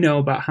what I know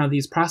about how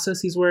these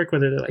processes work,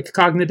 whether they're like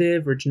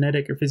cognitive or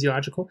genetic or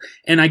physiological.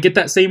 And I get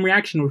that same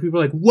reaction where people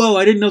are like, whoa,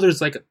 I didn't know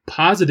there's like a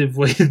positive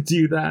way to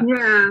do that.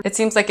 Yeah. It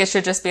seems like it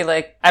should just be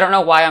like, I don't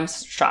know why I'm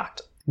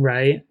shocked.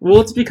 Right.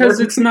 Well, it's because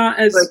it's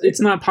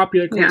not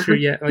popular culture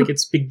yet. Like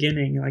it's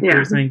beginning, like you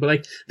were saying. But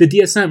like the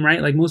DSM,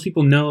 right? Like most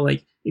people know,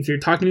 like if you're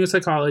talking to a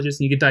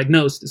psychologist and you get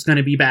diagnosed, it's going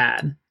to be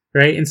bad.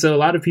 Right. And so a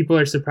lot of people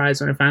are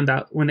surprised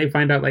when they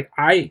find out like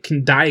I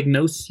can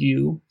diagnose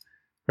you.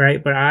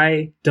 Right. But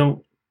I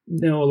don't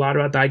know a lot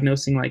about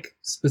diagnosing like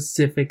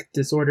specific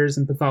disorders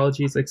and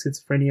pathologies like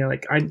schizophrenia.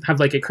 Like I have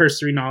like a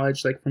cursory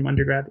knowledge like from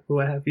undergrad or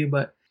what have you,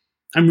 but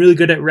I'm really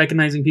good at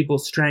recognizing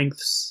people's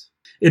strengths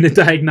in a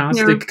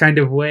diagnostic kind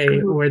of way,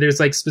 where there's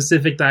like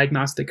specific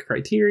diagnostic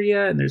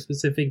criteria and there's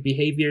specific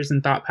behaviors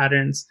and thought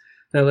patterns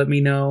that let me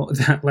know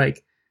that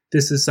like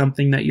this is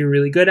something that you're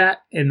really good at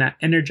and that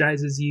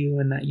energizes you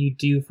and that you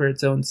do for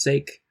its own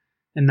sake,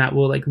 and that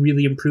will like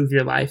really improve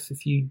your life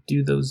if you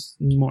do those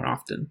more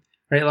often.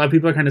 Right? A lot of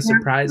people are kind of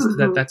surprised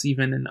that that's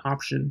even an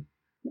option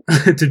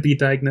to be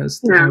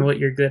diagnosed on what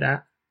you're good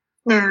at.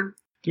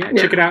 Yeah,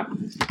 check it out.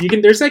 You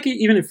can. There's like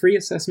even a free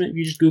assessment. If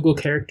you just Google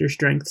character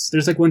strengths.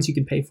 There's like ones you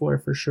can pay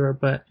for sure.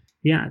 But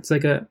yeah, it's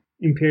like a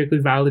empirically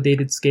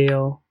validated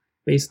scale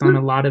based on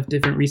a lot of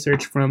different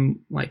research from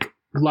like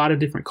a lot of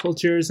different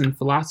cultures and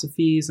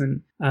philosophies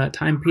and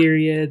time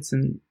periods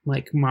and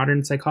like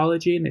modern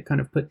psychology. And it kind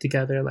of put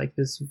together like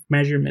this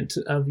measurement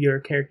of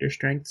your character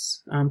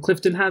strengths.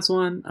 Clifton has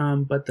one,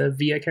 but the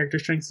VIA character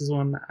strengths is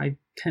one that I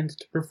tend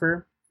to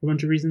prefer for a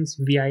bunch of reasons.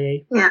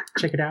 VIA. Yeah.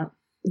 Check it out.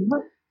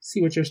 See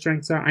what your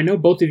strengths are. I know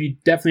both of you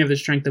definitely have the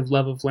strength of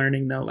love of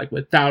learning, though. Like,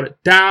 without a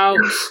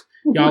doubt,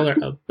 y'all are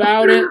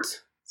about it.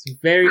 It's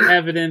very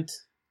evident.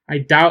 I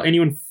doubt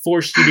anyone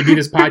forced you to do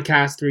this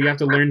podcast where you have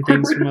to learn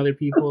things from other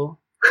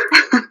people.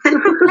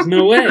 There's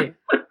no way.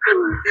 But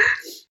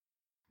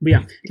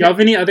yeah, do y'all have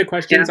any other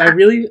questions? I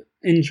really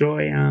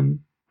enjoy,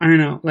 I don't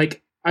know,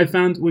 like, I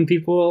found when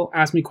people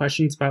ask me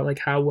questions about, like,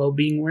 how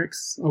well-being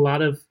works, a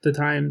lot of the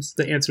times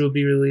the answer will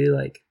be really,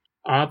 like,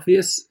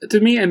 obvious to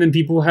me, and then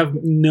people have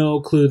no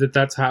clue that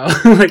that's how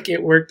like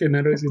it worked, and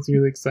that always gets me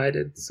really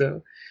excited.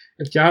 So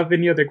if y'all have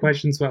any other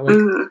questions about like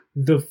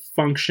the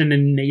function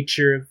and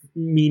nature of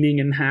meaning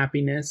and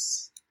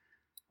happiness,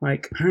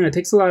 like I don't know, it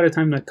takes a lot of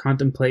time to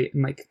contemplate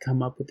and like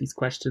come up with these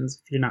questions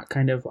if you're not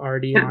kind of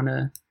already on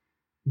a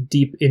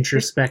deep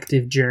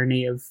introspective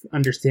journey of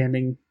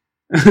understanding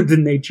the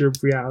nature of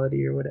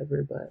reality or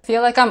whatever. But I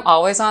feel like I'm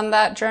always on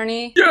that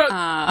journey.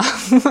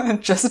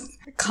 Just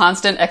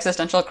constant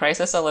existential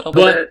crisis a little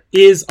bit. What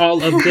is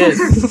all of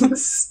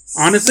this?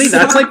 Honestly,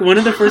 that's like one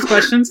of the first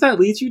questions that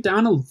leads you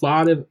down a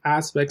lot of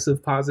aspects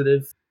of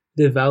positive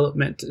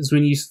development, is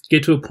when you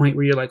get to a point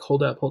where you're like,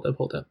 hold up.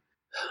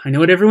 I know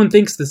what everyone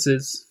thinks this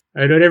is.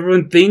 I know what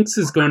everyone thinks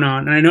is going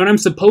on. And I know what I'm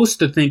supposed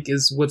to think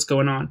is what's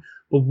going on.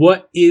 But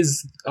what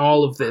is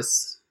all of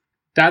this?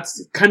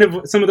 That's kind of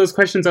some of those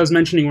questions I was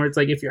mentioning, where it's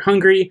like, if you're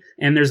hungry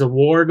and there's a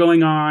war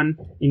going on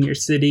in your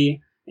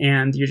city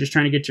and you're just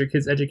trying to get your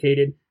kids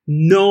educated,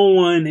 no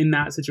one in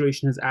that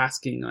situation is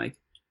asking like,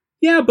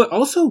 yeah, but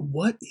also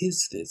what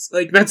is this?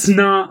 Like, that's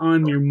not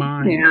on your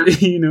mind.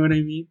 You know what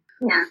I mean?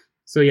 Yeah.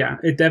 So yeah,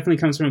 it definitely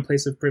comes from a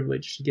place of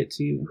privilege to get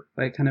to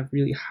like kind of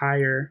really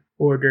higher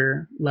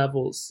order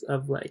levels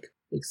of like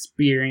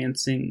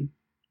experiencing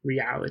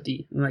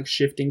reality and like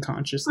shifting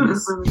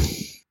consciousness.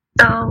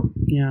 So,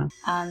 yeah.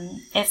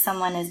 If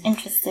someone is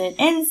interested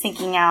in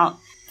seeking out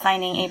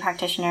finding a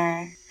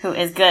practitioner who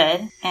is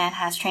good and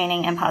has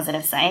training in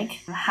positive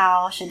psych,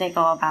 how should they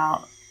go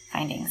about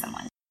finding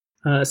someone?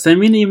 Send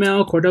me an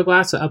email,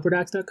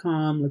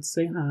 cordellglass@upwardax.com. Let's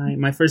say hi.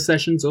 My first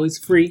session's always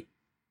free.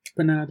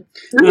 But not.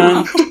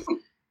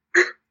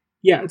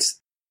 Yeah,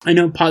 I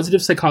know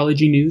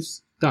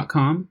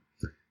positivepsychologynews.com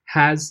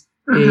has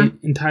an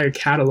entire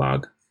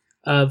catalog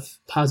of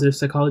positive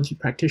psychology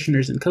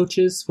practitioners and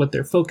coaches, what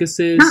their focus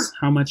is,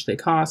 how much they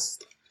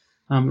cost,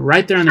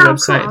 right there on their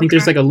website. Cool, I think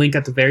there's like a link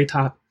at the very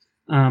top.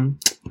 I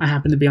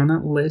happen to be on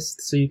that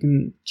list, so you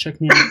can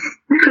check me out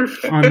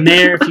on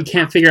there if you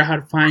can't figure out how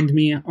to find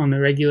me on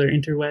the regular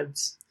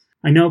interwebs.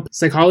 I know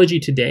Psychology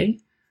Today,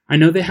 I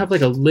know they have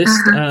like a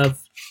list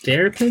of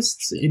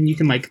therapists, and you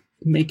can like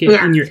make it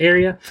in your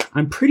area.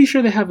 I'm pretty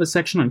sure they have a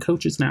section on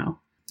coaches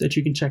now that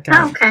you can check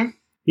out.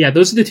 Yeah,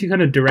 those are the two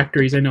kind of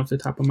directories I know off the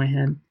top of my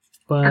head.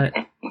 But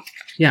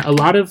yeah, a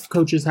lot of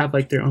coaches have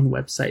like their own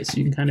website, so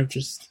you can kind of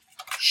just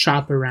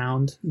shop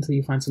around until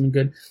you find something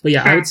good. But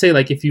yeah, I would say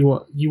like if you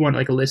want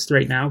like a list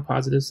right now,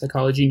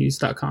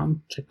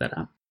 positivepsychologynews.com, check that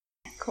out.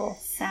 Cool.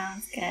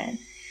 Sounds good.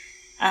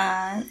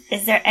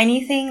 Is there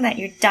anything that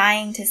you're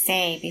dying to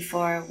say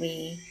before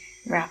we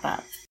wrap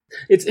up?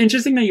 It's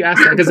interesting that you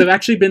asked that, because I've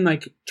actually been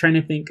like trying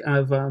to think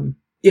of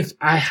if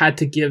I had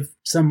to give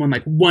someone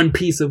like one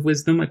piece of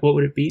wisdom, like what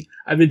would it be?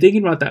 I've been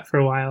thinking about that for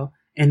a while.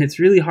 And it's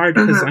really hard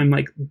because I'm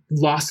like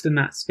lost in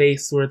that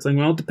space where it's like,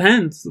 well, it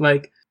depends.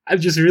 Like, I'm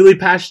just really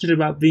passionate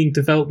about being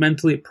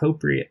developmentally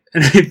appropriate.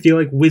 And I feel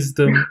like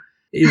wisdom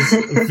is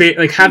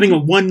like having a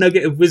one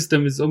nugget of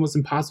wisdom is almost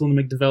impossible to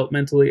make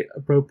developmentally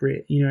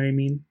appropriate. You know what I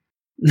mean?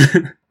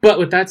 But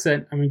with that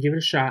said, I'm gonna give it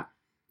a shot.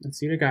 Let's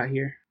see what I got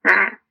here.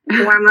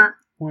 Warm up.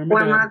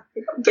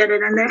 Get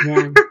it in there.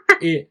 Warm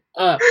it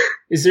up.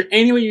 Is there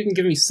any way you can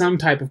give me some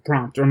type of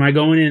prompt, or am I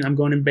going in? I'm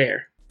going in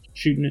bare,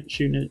 shooting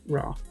it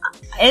raw.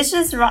 It's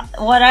just raw,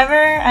 whatever.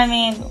 I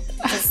mean,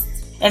 just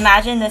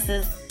imagine this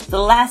is the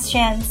last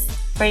chance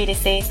for you to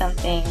say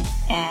something,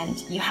 and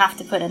you have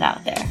to put it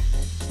out there.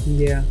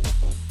 Yeah,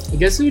 I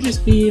guess it would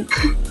just be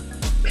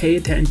pay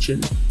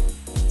attention.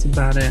 That's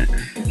about it.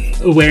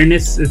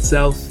 Awareness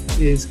itself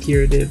is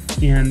curative,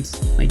 and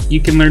like you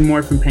can learn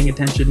more from paying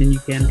attention than you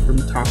can from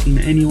talking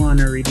to anyone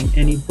or reading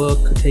any book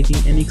or taking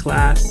any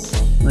class.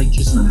 Like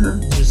just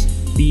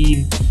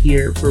be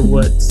here for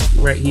what's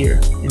right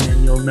here, and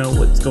then you'll know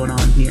what's going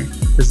on here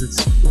because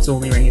it's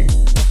only right here.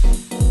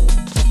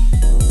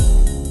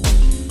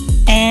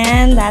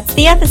 And that's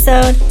the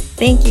episode.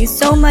 Thank you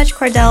so much,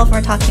 Cordell,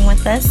 for talking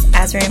with us.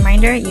 As a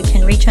reminder, you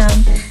can reach him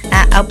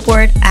at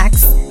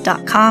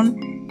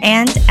upwardaxe.com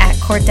and at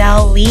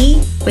Cordell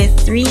Lee with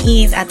 3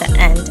 E's at the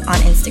end on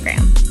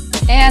Instagram.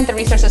 And the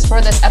resources for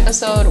this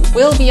episode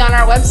will be on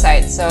our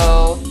website,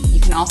 so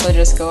you can also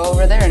just go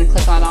over there and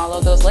click on all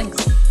of those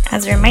links.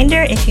 As a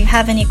reminder, if you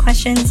have any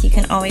questions, you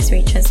can always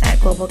reach us at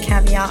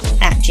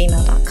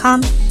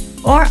globalcaveat@gmail.com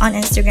or on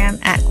Instagram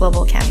at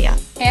globalcaveat.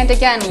 And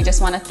again, we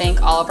just want to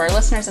thank all of our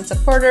listeners and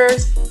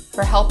supporters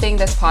for helping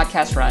this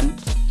podcast run.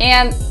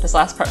 And this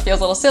last part feels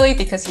a little silly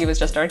because he was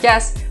just our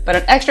guest, but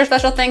an extra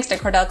special thanks to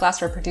Cordell Glass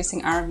for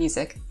producing our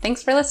music.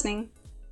 Thanks for listening.